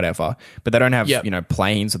rent or whatever. But they don't have,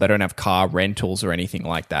 planes, or they don't have car rentals or anything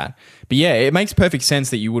like that. But yeah, it makes perfect sense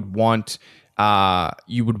that you would want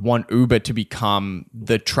Uber to become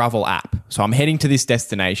the travel app. So I'm heading to this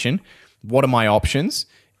destination. What are my options?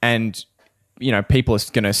 And, people are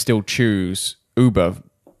going to still choose Uber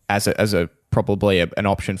as a probably an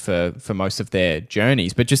option for most of their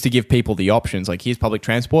journeys. But just to give people the options, like here's public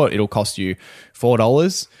transport, it'll cost you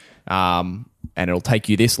 $4, and it'll take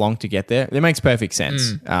you this long to get there. It makes perfect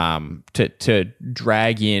sense to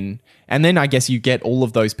drag in. And then I guess you get all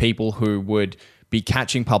of those people who would be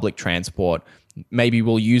catching public transport, maybe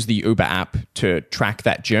we'll use the Uber app to track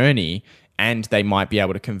that journey, and they might be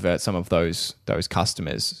able to convert some of those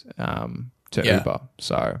customers to Uber.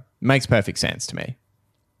 So it makes perfect sense to me.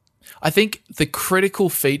 I think the critical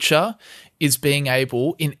feature is being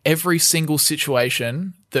able, in every single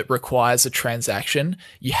situation that requires a transaction,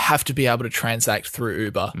 you have to be able to transact through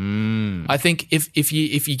Uber. I think if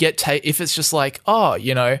it's just like,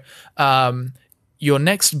 your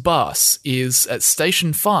next bus is at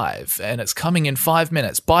station 5 and it's coming in 5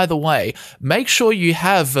 minutes. By the way, make sure you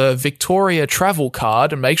have a Victoria travel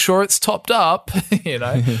card and make sure it's topped up. You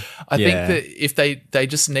know, I think that if they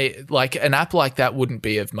just need, like, an app like that wouldn't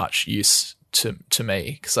be of much use to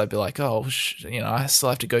me, because I'd be like, oh, you know, I still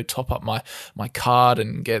have to go top up my card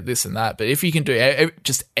and get this and that. But if you can do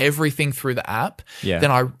just everything through the app,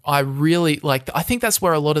 then I really like. I think that's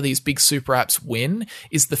where a lot of these big super apps win,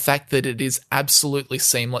 is the fact that it is absolutely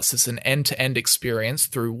seamless. It's an end-to-end experience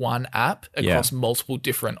through one app across multiple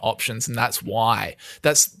different options, and that's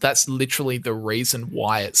literally the reason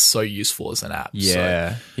why it's so useful as an app.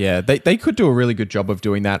 They could do a really good job of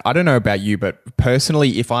doing that. I don't know about you, but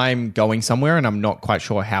personally, if I'm going somewhere and I'm not quite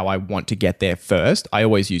sure how I want to get there first, I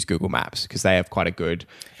always use Google Maps, because they have quite a good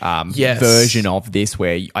version of this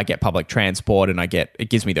where I get public transport and it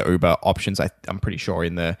gives me the Uber options. I'm pretty sure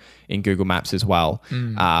in Google Maps as well.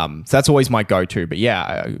 So that's always my go-to. But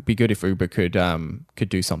yeah, it'd be good if Uber could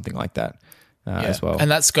do something like that. As well. And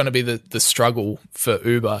that's going to be the struggle for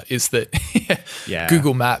Uber, is that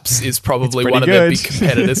Google Maps is probably one of their big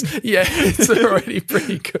competitors. It's already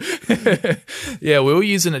pretty good. We were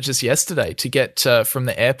using it just yesterday to get from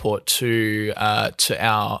the airport to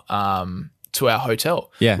our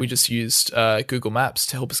hotel. We just used Google Maps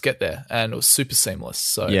to help us get there, and it was super seamless.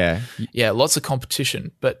 So lots of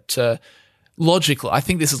competition, but logical. I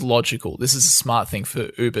think this is logical. This is a smart thing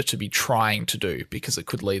for Uber to be trying to do, because it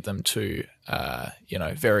could lead them to,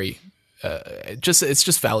 very. It's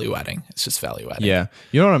just value adding. It's just value adding. Yeah.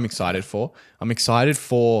 You know what I'm excited for? I'm excited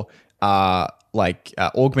for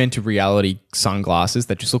augmented reality sunglasses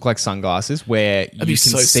that just look like sunglasses, where you can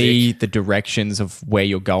see the directions of where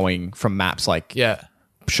you're going from maps,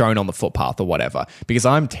 shown on the footpath or whatever. Because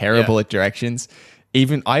I'm terrible at directions.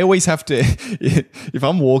 Even I always have to, if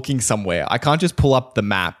I'm walking somewhere, I can't just pull up the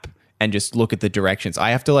map and just look at the directions.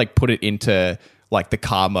 I have to put it into the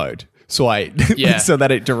car mode. So so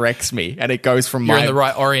that it directs me and it goes from You're in the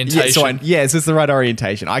right orientation. So it's the right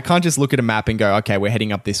orientation. I can't just look at a map and go, okay, we're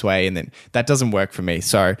heading up this way, and then that doesn't work for me.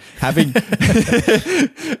 So having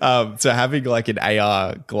an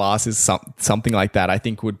AR glasses, something like that, I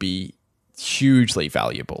think would be hugely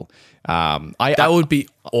valuable. That would be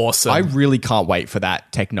awesome. I really can't wait for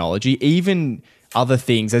that technology. Even other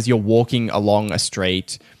things, as you're walking along a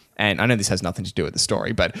street, and I know this has nothing to do with the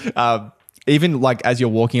story, but even as you're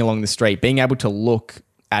walking along the street, being able to look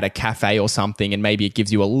at a cafe or something, and maybe it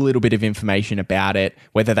gives you a little bit of information about it,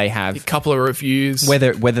 whether they have a couple of reviews,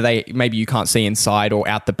 whether maybe you can't see inside or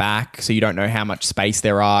out the back, so you don't know how much space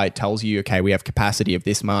there are. It tells you, okay, we have capacity of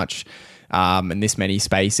this much. And this many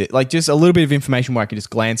space, just a little bit of information where I can just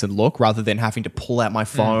glance and look, rather than having to pull out my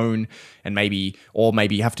phone and maybe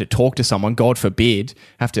have to talk to someone. God forbid,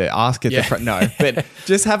 have to ask at the front. No, but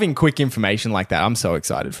just having quick information like that, I'm so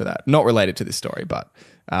excited for that. Not related to this story, but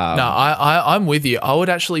no, I'm with you. I would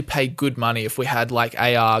actually pay good money if we had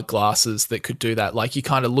AR glasses that could do that. You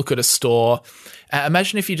kind of look at a store.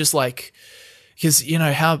 Imagine if you just because you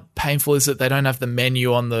know how painful is it? They don't have the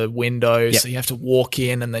menu on the window, so you have to walk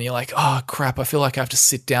in, and then you're like, oh crap, I feel like I have to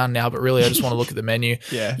sit down now, but really I just want to look at the menu.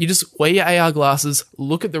 You just wear your AR glasses,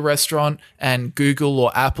 look at the restaurant, and Google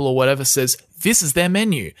or Apple or whatever says, this is their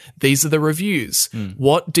menu. These are the reviews.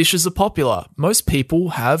 What dishes are popular? Most people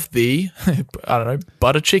have the, I don't know,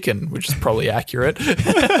 butter chicken, which is probably accurate.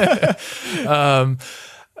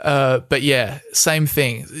 But yeah, same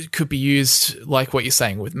thing. It could be used like what you're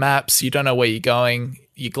saying with maps. You don't know where you're going.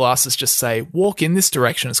 Your glasses just say, walk in this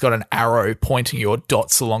direction. It's got an arrow pointing your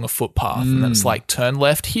dots along a footpath. And then it's turn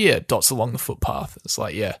left here, dots along the footpath. It's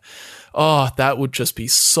oh, that would just be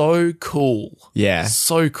so cool. Yeah.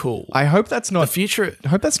 So cool. I hope that's not the future. I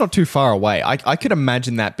hope that's not too far away. I could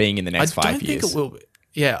imagine that being in the next 5 years. I don't think it will be.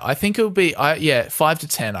 Yeah, I think it'll be 5 to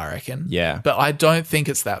 10, I reckon. Yeah. But I don't think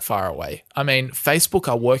it's that far away. I mean, Facebook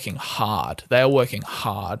are working hard. They are working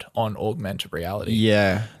hard on augmented reality.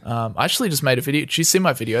 Yeah. I actually just made a video. Did you see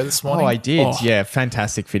my video this morning? Oh, I did. Oh. Yeah,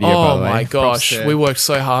 fantastic video, by the way. Oh, my gosh. We worked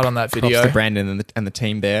so hard on that video. Props to Brandon and the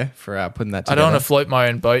team there for putting that together. I don't want to float my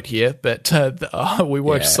own boat here, but we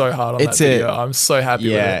worked so hard on that video. I'm so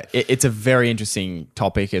happy with it. It's a very interesting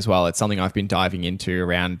topic as well. It's something I've been diving into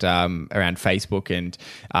around Facebook and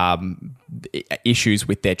issues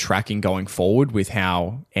with their tracking going forward, with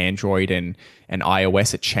how Android and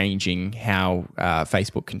iOS are changing how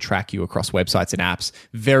Facebook can track you across websites and apps.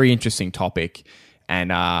 Very interesting topic.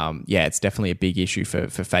 And it's definitely a big issue for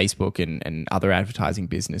Facebook and other advertising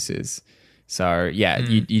businesses. So yeah,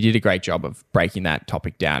 you did a great job of breaking that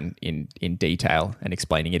topic down in detail and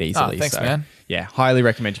explaining it easily. Thanks, so, man. Yeah, highly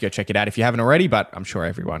recommend you go check it out if you haven't already, but I'm sure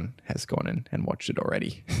everyone has gone and watched it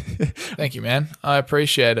already. Thank you, man. I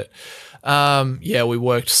appreciate it. Yeah, we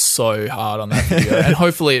worked so hard on that video, and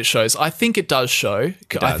hopefully it shows. I think it does show.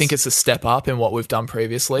 I think it's a step up in what we've done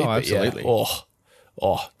previously. Oh, absolutely.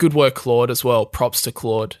 Yeah, good work, Claude, as well. Props to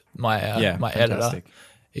Claude, my fantastic. editor.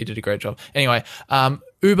 He did a great job. Anyway,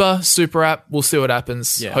 Uber super app. We'll see what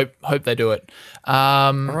happens. Yeah. Hope they do it.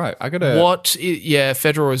 All right, I gotta.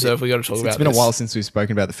 Federal Reserve. We got to talk about. It's been a while since we've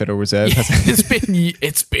spoken about the Federal Reserve.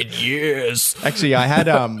 It's been years. Actually, I had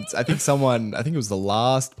I think it was the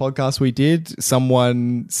last podcast we did.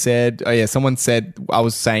 Someone said I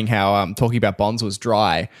was saying how talking about bonds was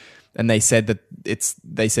dry, and they said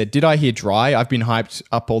did I hear dry? I've been hyped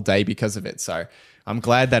up all day because of it. So I'm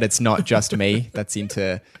glad that it's not just me that's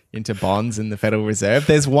into bonds and the Federal Reserve.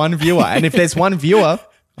 There's one viewer, and if there's one viewer,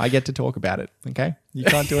 I get to talk about it. Okay, you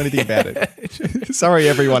can't do anything about it. Sorry,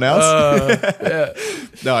 everyone else.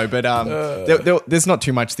 No, but there's not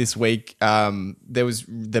too much this week. There was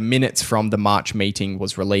the minutes from the March meeting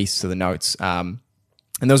was released, so the notes.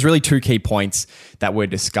 And there was really two key points that were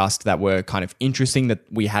discussed that were kind of interesting that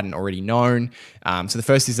we hadn't already known. So the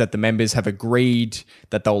first is that the members have agreed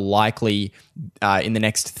that they'll likely, in the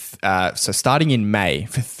next, so starting in May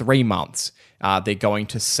for 3 months, they're going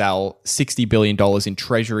to sell $60 billion in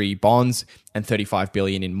treasury bonds and $35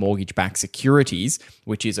 billion in mortgage-backed securities,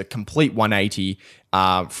 which is a complete 180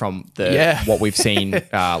 from what we've seen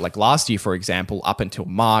like last year, for example, up until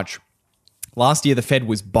March. Last year, the Fed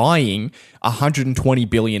was buying $120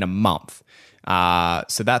 billion a month.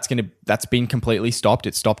 So that's been completely stopped.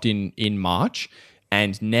 It stopped in March,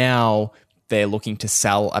 and now they're looking to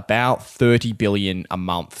sell about $30 billion a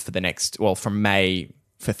month from May,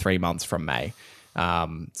 for 3 months from May.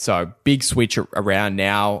 So big switch around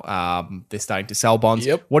now. They're starting to sell bonds.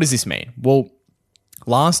 Yep. What does this mean? Well,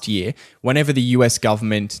 last year, whenever the US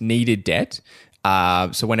government needed debt,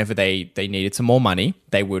 so whenever they needed some more money,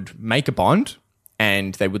 they would make a bond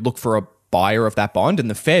and they would look for a buyer of that bond, and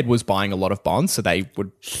the Fed was buying a lot of bonds, so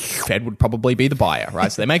Fed would probably be the buyer,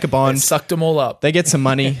 right? So they make a bond. Sucked them all up. They get some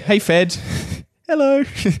money. Hey, Fed. Hello.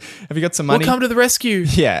 Have you got some money? We'll come to the rescue.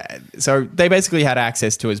 Yeah. So they basically had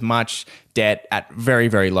access to as much debt at very,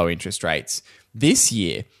 very low interest rates. This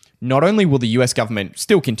year, not only will the US government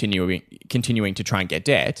still continuing to try and get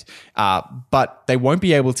debt, but they won't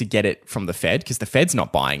be able to get it from the Fed because the Fed's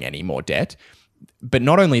not buying any more debt. But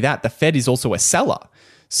not only that, the Fed is also a seller.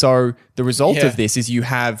 So the result of this is you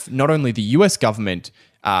have not only the US government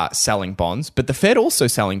selling bonds, but the Fed also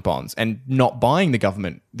selling bonds and not buying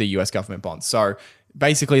the US government bonds. So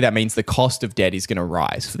basically that means the cost of debt is going to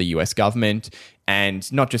rise for the US government,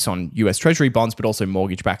 and not just on US Treasury bonds, but also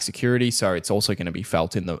mortgage-backed security. So it's also going to be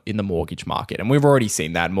felt in the mortgage market. And we've already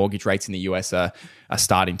seen that. Mortgage rates in the US are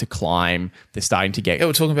starting to climb. They're starting to get... Yeah, we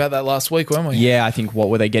were talking about that last week, weren't we? Yeah, I think what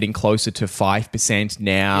were they getting closer to 5%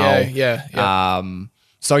 now? Yeah.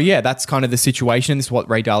 So yeah, that's kind of the situation. This is what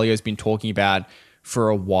Ray Dalio has been talking about for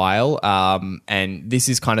a while, and this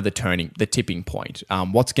is kind of the tipping point.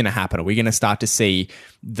 What's going to happen? Are we going to start to see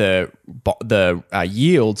the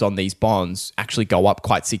yields on these bonds actually go up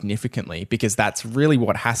quite significantly? Because that's really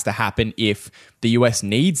what has to happen if the US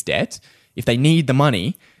needs debt. If they need the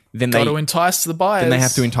money, then they got to entice the buyers. Then they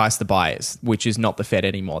have to entice the buyers, which is not the Fed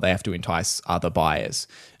anymore. They have to entice other buyers.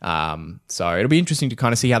 So it'll be interesting to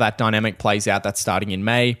kind of see how that dynamic plays out. That's starting in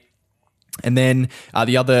May. And then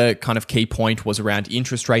the other kind of key point was around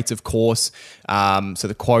interest rates, of course. So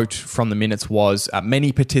the quote from the minutes was,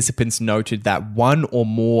 many participants noted that one or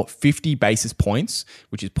more 50 basis points,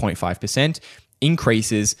 which is 0.5%,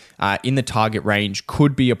 increases in the target range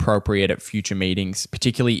could be appropriate at future meetings,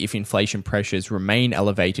 particularly if inflation pressures remain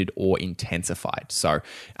elevated or intensified. So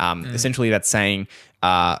essentially that's saying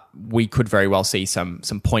we could very well see some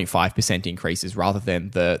 0.5% increases rather than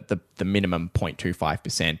the minimum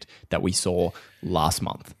 0.25% that we saw last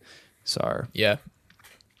month. So yeah.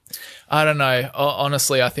 I don't know.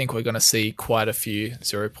 Honestly, I think we're going to see quite a few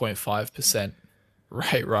 0.5%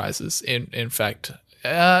 rate rises. In fact,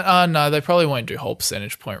 no, they probably won't do whole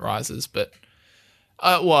percentage point rises, but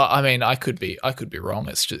well, I mean, I could be wrong.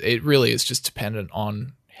 It really is just dependent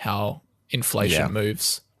on how inflation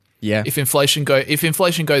moves. Yeah. If inflation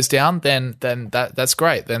goes down, then that's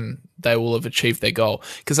great. Then they will have achieved their goal,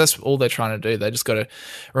 because that's all they're trying to do. They just got to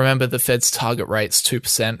remember the Fed's target rate's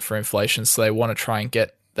 2% for inflation, so they want to try and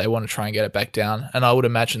get it back down. And I would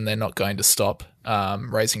imagine they're not going to stop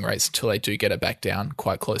raising rates until they do get it back down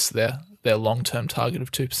quite close to their long-term target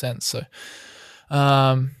of 2%. So,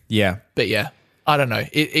 yeah. But yeah, I don't know.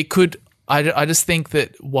 It could. I just think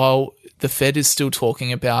that while the Fed is still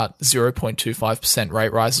talking about 0.25%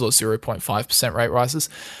 rate rises or 0.5% rate rises,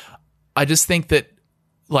 I just think that,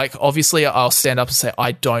 like, obviously I'll stand up and say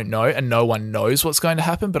I don't know, and no one knows what's going to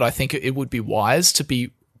happen, but I think it would be wise to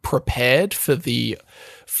be prepared for the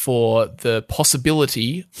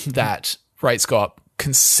possibility that rates go up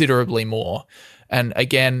considerably more. And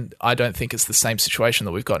again, I don't think it's the same situation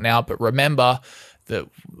that we've got now, but remember that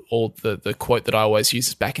the quote that I always use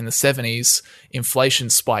is back in the 70s, inflation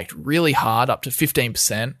spiked really hard up to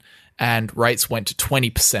 15% and rates went to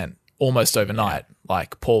 20% almost overnight,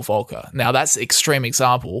 like Paul Volcker. Now that's an extreme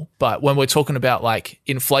example, but when we're talking about like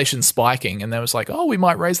inflation spiking and there was like, oh, we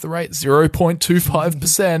might raise the rate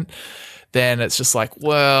 0.25%, then it's just like,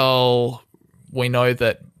 well, we know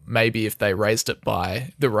that maybe if they raised it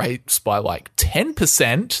by the rates by like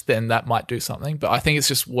 10%, then that might do something. But I think it's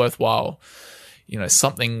just worthwhile,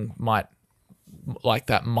 something like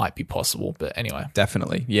that might be possible. But anyway.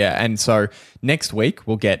 Definitely. Yeah. And so next week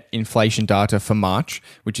we'll get inflation data for March,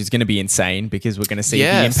 which is going to be insane because we're going to see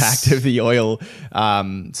the impact of the oil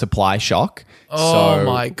supply shock. Oh,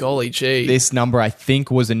 my golly gee. This number, I think,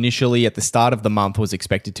 was initially at the start of the month was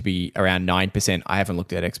expected to be around 9%. I haven't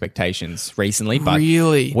looked at expectations recently, but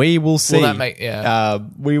really? We will see. Will that make,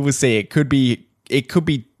 we will see. It could be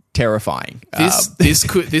terrifying.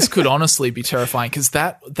 This could honestly be terrifying because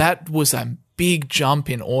that was a big jump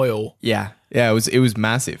in oil. Yeah, it was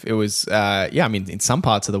massive. It was I mean, in some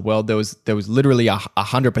parts of the world there was literally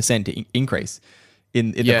 100% increase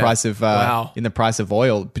in the price of in the price of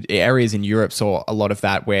oil. Areas in Europe saw a lot of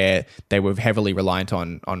that where they were heavily reliant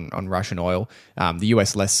on Russian oil. The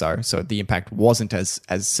US less so. So the impact wasn't as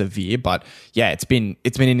severe, but yeah, it's been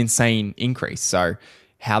an insane increase. So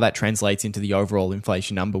how that translates into the overall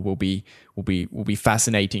inflation number will be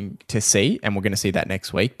fascinating to see, and we're going to see that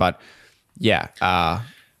next week. But yeah,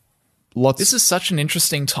 This is such an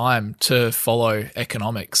interesting time to follow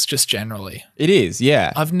economics, just generally. It is,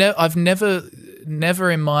 yeah. I've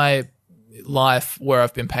never in my life where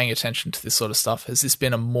I've been paying attention to this sort of stuff has this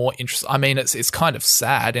been a more interesting. I mean, it's kind of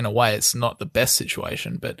sad in a way. It's not the best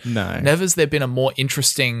situation, but never has there been a more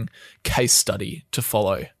interesting case study to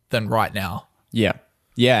follow than right now. Yeah.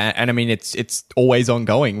 Yeah, and I mean, it's always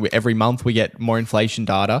ongoing. Every month we get more inflation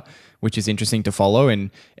data, which is interesting to follow.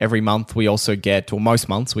 And every month we also get, or most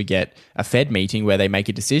months we get a Fed meeting where they make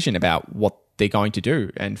a decision about what they're going to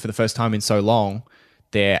do. And for the first time in so long,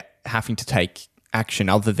 they're having to take action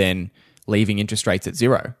other than leaving interest rates at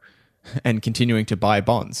zero and continuing to buy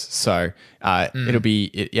bonds. So it's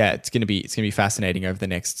going to be fascinating over the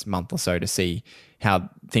next month or so to see how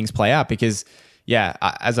things play out because. Yeah,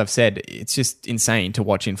 as I've said, it's just insane to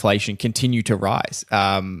watch inflation continue to rise.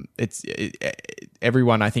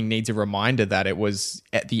 Everyone, I think, needs a reminder that it was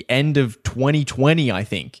at the end of 2020, I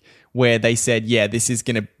think, where they said, yeah, this is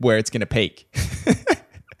where it's going to peak.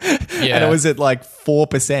 And it was at like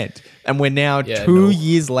 4%. And we're now 2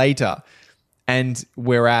 years later and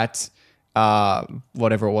we're at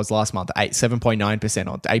whatever it was last month,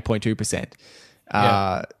 7.9% or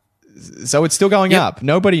 8.2%. So it's still going up.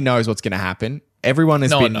 Nobody knows what's going to happen.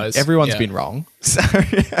 Everyone's been wrong. So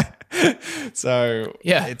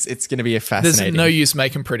it's going to be a fascinating. There's no use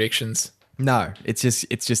making predictions. No, it's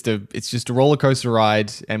just a roller coaster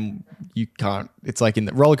ride, and you can't. It's like in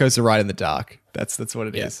the roller coaster ride in the dark. That's what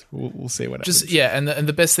it is. We'll see what happens. And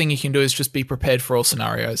the best thing you can do is just be prepared for all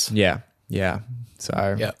scenarios. Yeah.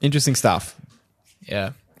 So interesting stuff.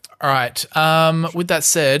 Yeah. All right. With that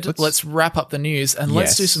said, let's wrap up the news and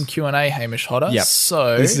let's do some Q&A, Hamish Hodder. Yep.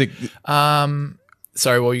 So, this is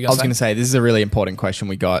sorry, what were you going to say? I was going to say this is a really important question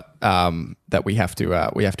we got that we have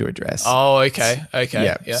to address. Oh, okay.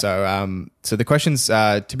 Yeah. So the question's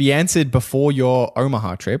to be answered before your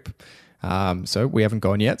Omaha trip. So we haven't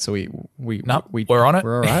gone yet. So we're on it. We're all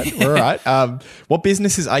right. We're all right. What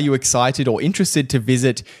businesses are you excited or interested to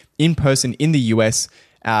visit in person in the US?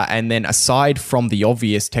 And then aside from the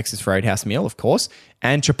obvious Texas Roadhouse meal, of course,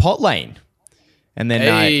 and Chipotle. And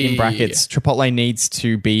then in brackets, Chipotle needs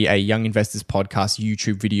to be a Young Investors Podcast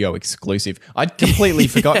YouTube video exclusive. I'd completely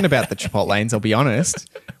forgotten about the Chipotlanes, I'll be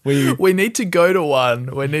honest. We need to go to one.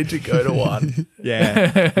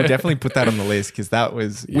 Yeah, we'll definitely put that on the list because that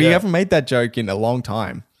was... We haven't made that joke in a long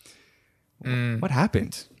time. What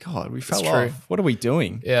happened? God, we fell off. What are we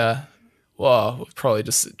doing? Yeah. Well, probably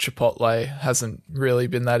just Chipotle hasn't really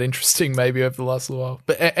been that interesting maybe over the last little while.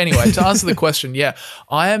 But anyway, to answer the question,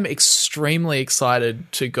 I am extremely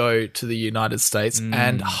excited to go to the United States.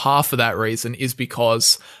 And half of that reason is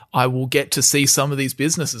because I will get to see some of these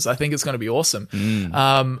businesses. I think it's going to be awesome.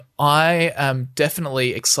 I am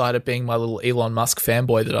definitely excited, being my little Elon Musk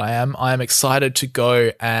fanboy that I am excited to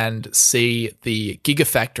go and see the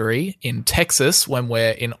Gigafactory in Texas when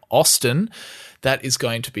we're in Austin. That is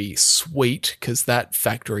going to be sweet because that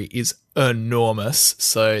factory is enormous.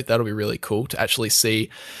 So that'll be really cool to actually see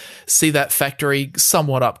that factory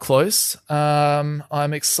somewhat up close.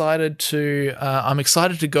 I'm excited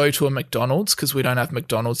to go to a McDonald's because we don't have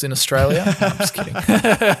McDonald's in Australia. No, I'm just kidding.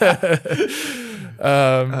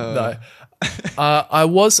 No. I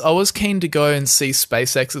was keen to go and see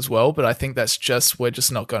SpaceX as well, but I think we're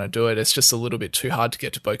just not going to do it. It's just a little bit too hard to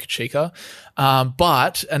get to Boca Chica.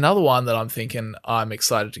 But another one that I'm thinking I'm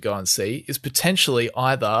excited to go and see is potentially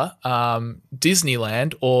either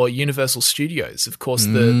Disneyland or Universal Studios. Of course,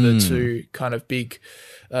 the two kind of big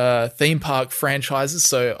theme park franchises.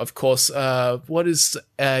 So, of course, what is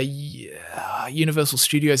Universal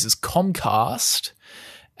Studios is Comcast.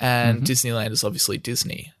 And Disneyland is obviously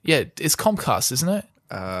Disney. Yeah, it's Comcast, isn't it?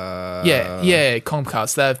 Yeah,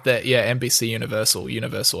 Comcast. They have that. Yeah, NBC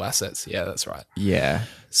Universal assets. Yeah, that's right. Yeah.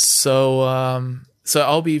 So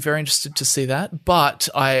I'll be very interested to see that. But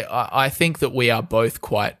I think that we are both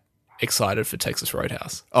quite excited for Texas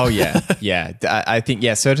Roadhouse. Oh yeah, yeah. I think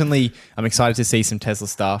certainly I'm excited to see some Tesla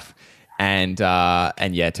stuff. And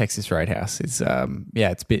yeah, Texas Roadhouse is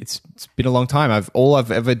it's been a long time. All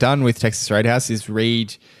I've ever done with Texas Roadhouse is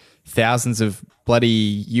read thousands of bloody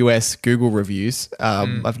US Google reviews.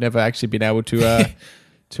 I've never actually been able to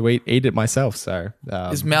eat it myself. So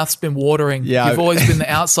his mouth's been watering. Yeah, you've always been the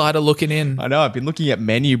outsider looking in. I know. I've been looking at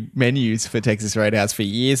menus for Texas Roadhouse for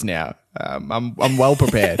years now. I'm well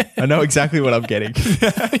prepared. I know exactly what I'm getting.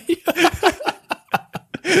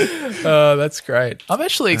 Oh, that's great. I'm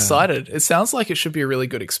actually excited. It sounds like it should be a really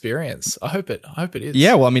good experience. I hope it is.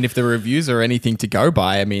 Yeah, well, I mean, if the reviews are anything to go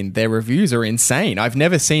by, I mean, their reviews are insane. I've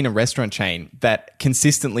never seen a restaurant chain that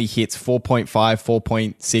consistently hits 4.5,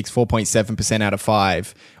 4.6, 4.7% out of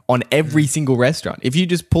 5 on every single restaurant. If you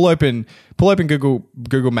just pull open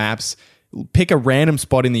Google Maps, pick a random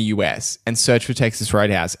spot in the US and search for Texas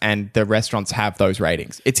Roadhouse, and the restaurants have those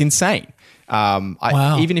ratings. It's insane.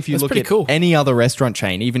 Wow. Even if you look at any other restaurant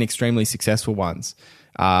chain, even extremely successful ones,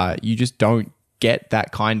 you just don't get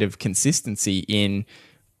that kind of consistency in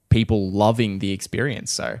people loving the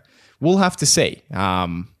experience. So we'll have to see.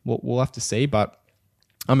 We'll have to see, but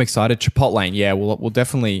I'm excited. Chipotle, yeah, I'll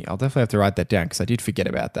definitely have to write that down because I did forget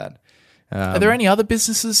about that. Are there any other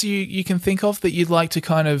businesses you can think of that you'd like to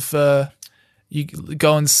kind of you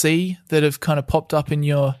go and see that have kind of popped up in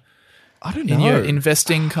your? I don't know. In your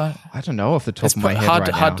investing kind of, I don't know off the top of my head hard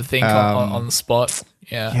right hard now. to think on the spot.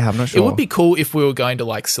 Yeah, I'm not sure. It would be cool if we were going to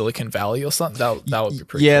like Silicon Valley or something. That would be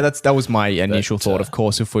pretty. Yeah, cool. that was my initial thought. Of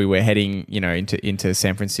course, if we were heading, into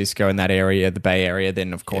San Francisco and that area, the Bay Area,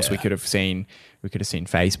 then of course we could have seen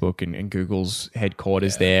Facebook and Google's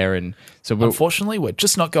headquarters there. And so, unfortunately, we're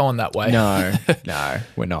just not going that way. No,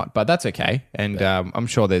 we're not. But that's okay. And I'm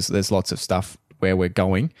sure there's lots of stuff where we're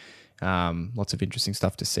going. Lots of interesting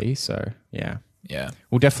stuff to see. So yeah.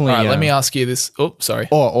 We'll definitely. All right, let me ask you this. Oh, sorry.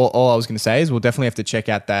 All I was going to say is we'll definitely have to check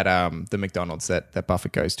out that the McDonald's that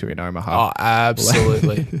Buffett goes to in Omaha. Oh,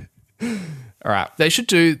 absolutely. All right. They should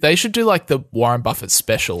do like the Warren Buffett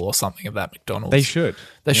special or something of that McDonald's. They should.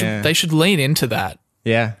 They should lean into that.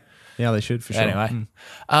 Yeah. Yeah, they should for sure. Anyway.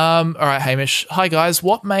 All right, Hamish. Hi, guys.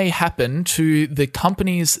 What may happen to the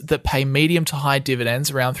companies that pay medium to high dividends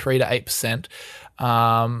around 3 to 8%?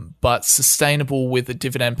 But sustainable with a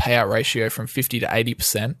dividend payout ratio from 50 to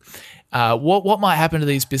 80%. What might happen to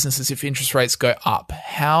these businesses if interest rates go up?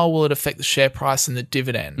 How will it affect the share price and the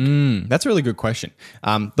dividend? That's a really good question.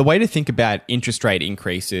 The way to think about interest rate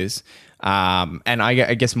increases, and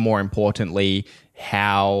I guess more importantly,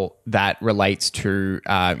 how that relates to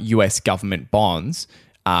US government bonds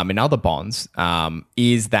and other bonds,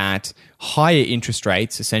 is that higher interest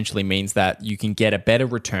rates essentially means that you can get a better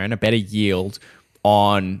return, a better yield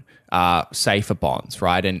on safer bonds,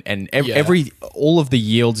 right? And all of the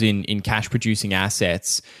yields in cash producing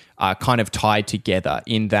assets are kind of tied together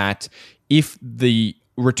in that if the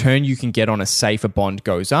return you can get on a safer bond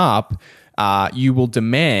goes up, you will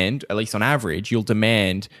demand, at least on average, you'll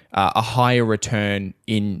demand a higher return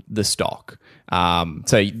in the stock.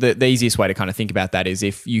 So the easiest way to kind of think about that is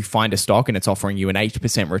if you find a stock and it's offering you an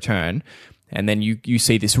 8% return, and then you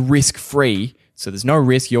see this risk-free, so there's no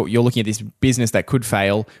risk. You're looking at this business that could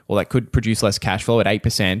fail or that could produce less cash flow at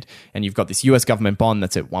 8%, and you've got this US government bond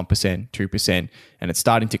that's at 1%, 2%, and it's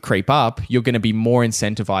starting to creep up. You're going to be more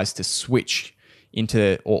incentivized to switch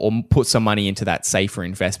into or put some money into that safer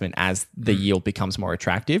investment as the yield becomes more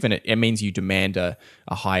attractive, and it means you demand a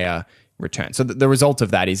higher return. So the result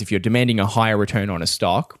of that is if you're demanding a higher return on a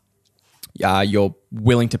stock, you're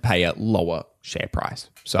willing to pay a lower share price.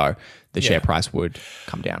 So the share price would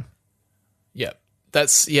come down. Yeah.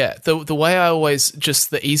 That's, the way I always,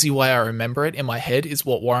 just the easy way I remember it in my head is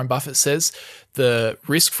what Warren Buffett says. The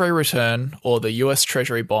risk-free return or the US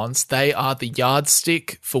Treasury bonds, they are the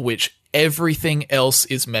yardstick for which everything else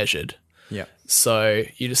is measured. Yeah. So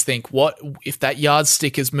you just think, what if that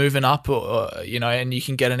yardstick is moving up, or and you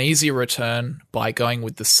can get an easier return by going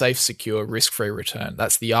with the safe, secure, risk-free return.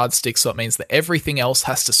 That's the yardstick. So it means that everything else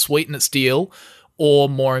has to sweeten its deal, or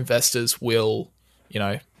more investors will,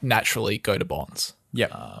 naturally go to bonds.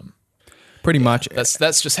 Yeah. Pretty much.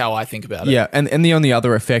 That's just how I think about it. Yeah, and the only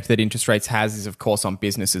other effect that interest rates has is, of course, on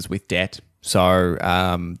businesses with debt. So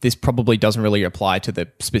this probably doesn't really apply to the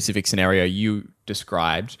specific scenario you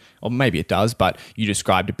described, or maybe it does, but you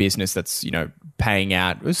described a business that's, paying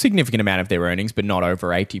out a significant amount of their earnings, but not over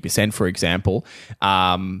 80%, for example.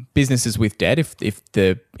 Businesses with debt, if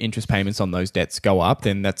the interest payments on those debts go up,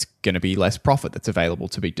 then that's going to be less profit that's available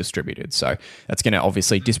to be distributed. So that's going to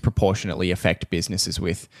obviously disproportionately affect businesses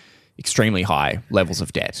with extremely high levels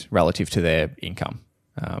of debt relative to their income.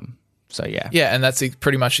 So yeah. Yeah, and that's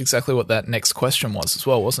pretty much exactly what that next question was as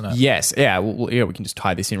well, wasn't it? Yes. Yeah. Well, we can just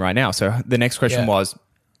tie this in right now. So the next question was,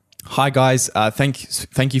 hi guys,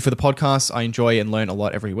 thank you for the podcast. I enjoy and learn a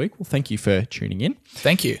lot every week. Well, thank you for tuning in.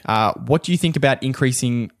 Thank you. What do you think about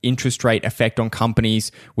increasing interest rate effect on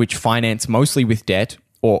companies which finance mostly with debt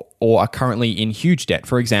or are currently in huge debt?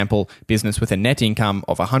 For example, business with a net income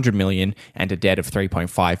of 100 million and a debt of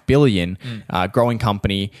 3.5 billion, growing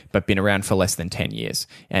company, but been around for less than 10 years.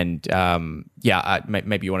 And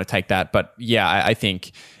maybe you want to take that. But I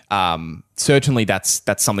think certainly that's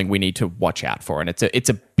something we need to watch out for. And it's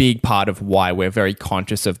a big part of why we're very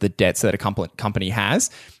conscious of the debts that a company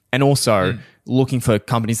has. And also looking for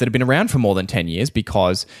companies that have been around for more than 10 years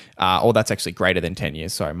because, that's actually greater than 10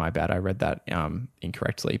 years. Sorry, my bad. I read that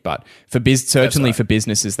incorrectly. But for for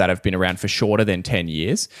businesses that have been around for shorter than 10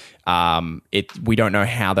 years, we don't know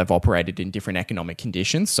how they've operated in different economic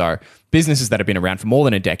conditions. So businesses that have been around for more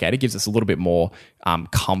than a decade, it gives us a little bit more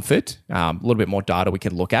comfort, a little bit more data we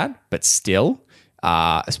can look at. But still,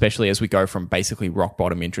 especially as we go from basically rock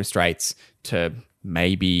bottom interest rates to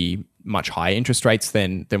maybe much higher interest rates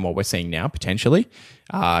than what we're seeing now, potentially,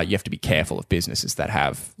 you have to be careful of businesses that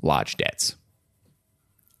have large debts.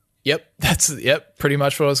 Yep, that's pretty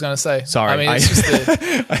much what I was going to say. Sorry, I mean, it's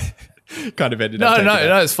just kind of ended up.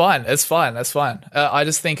 No, it's fine. That's fine. I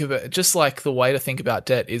just think of it just like the way to think about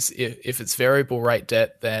debt is if it's variable rate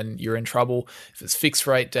debt, then you're in trouble. If it's fixed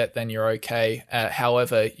rate debt, then you're okay.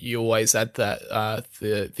 However, you always add that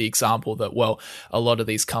the example that, well, a lot of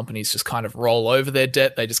these companies just kind of roll over their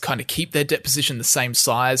debt. They just kind of keep their debt position the same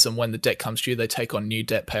size, and when the debt comes due, they take on new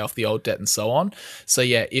debt, pay off the old debt, and so on. So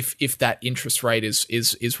yeah, if that interest rate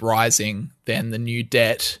is rising, then the new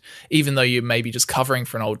debt, even though you may be just covering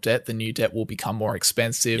for an old debt, the new debt will become more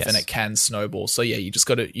expensive and it can snowball. So yeah, you just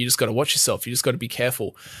got to watch yourself. You just got to be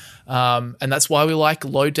careful. And that's why we like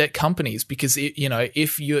low debt companies, because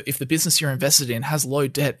if the business you're invested in has low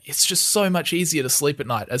debt, it's just so much easier to sleep at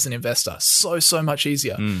night as an investor. So much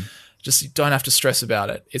easier. Just you don't have to stress about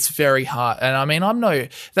it. It's very hard. And I mean,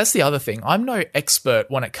 that's the other thing. I'm no expert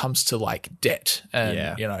when it comes to like debt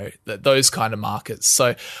and, those kind of markets.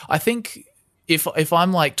 So I think if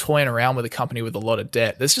I'm like toying around with a company with a lot of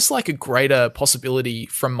debt, there's just like a greater possibility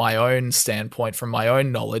from my own standpoint, from my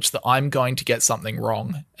own knowledge, that I'm going to get something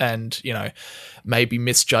wrong and, maybe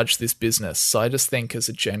misjudge this business. So I just think as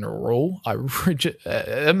a general rule,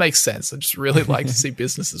 it makes sense. I just really like to see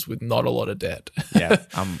businesses with not a lot of debt. Yeah,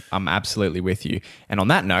 I'm absolutely with you. And on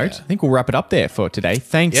that note, I think we'll wrap it up there for today.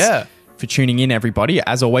 Thanks. For tuning in, everybody.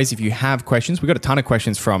 As always, if you have questions, we got a ton of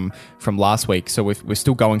questions from last week, so we're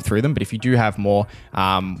still going through them. But if you do have more,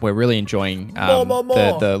 we're really enjoying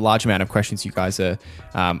more. The large amount of questions you guys are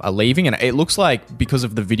leaving. And it looks like because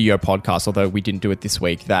of the video podcast, although we didn't do it this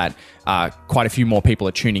week, that quite a few more people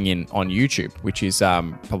are tuning in on YouTube, which is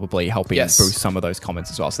probably helping boost some of those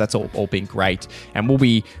comments as well. So that's all been great. And we'll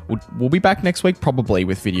be back next week, probably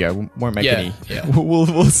with video. We won't make any. Yeah.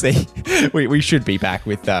 We'll see. We should be back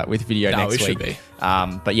with video next week. Should be.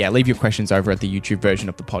 But yeah, leave your questions over at the YouTube version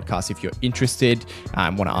of the podcast if you're interested,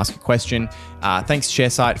 want to ask a question. Thanks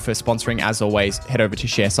ShareSite for sponsoring. As always, head over to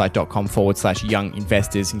sharesite.com/young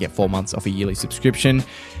investors and get 4 months off a yearly subscription.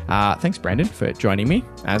 Thanks, Brandon, for joining me,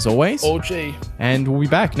 as always. OG. And we'll be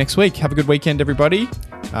back next week. Have a good weekend, everybody.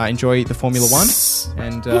 Enjoy the Formula One,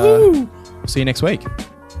 and we'll see you next week.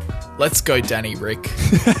 Let's go, Danny Rick.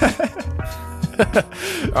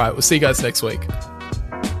 All right, we'll see you guys next week.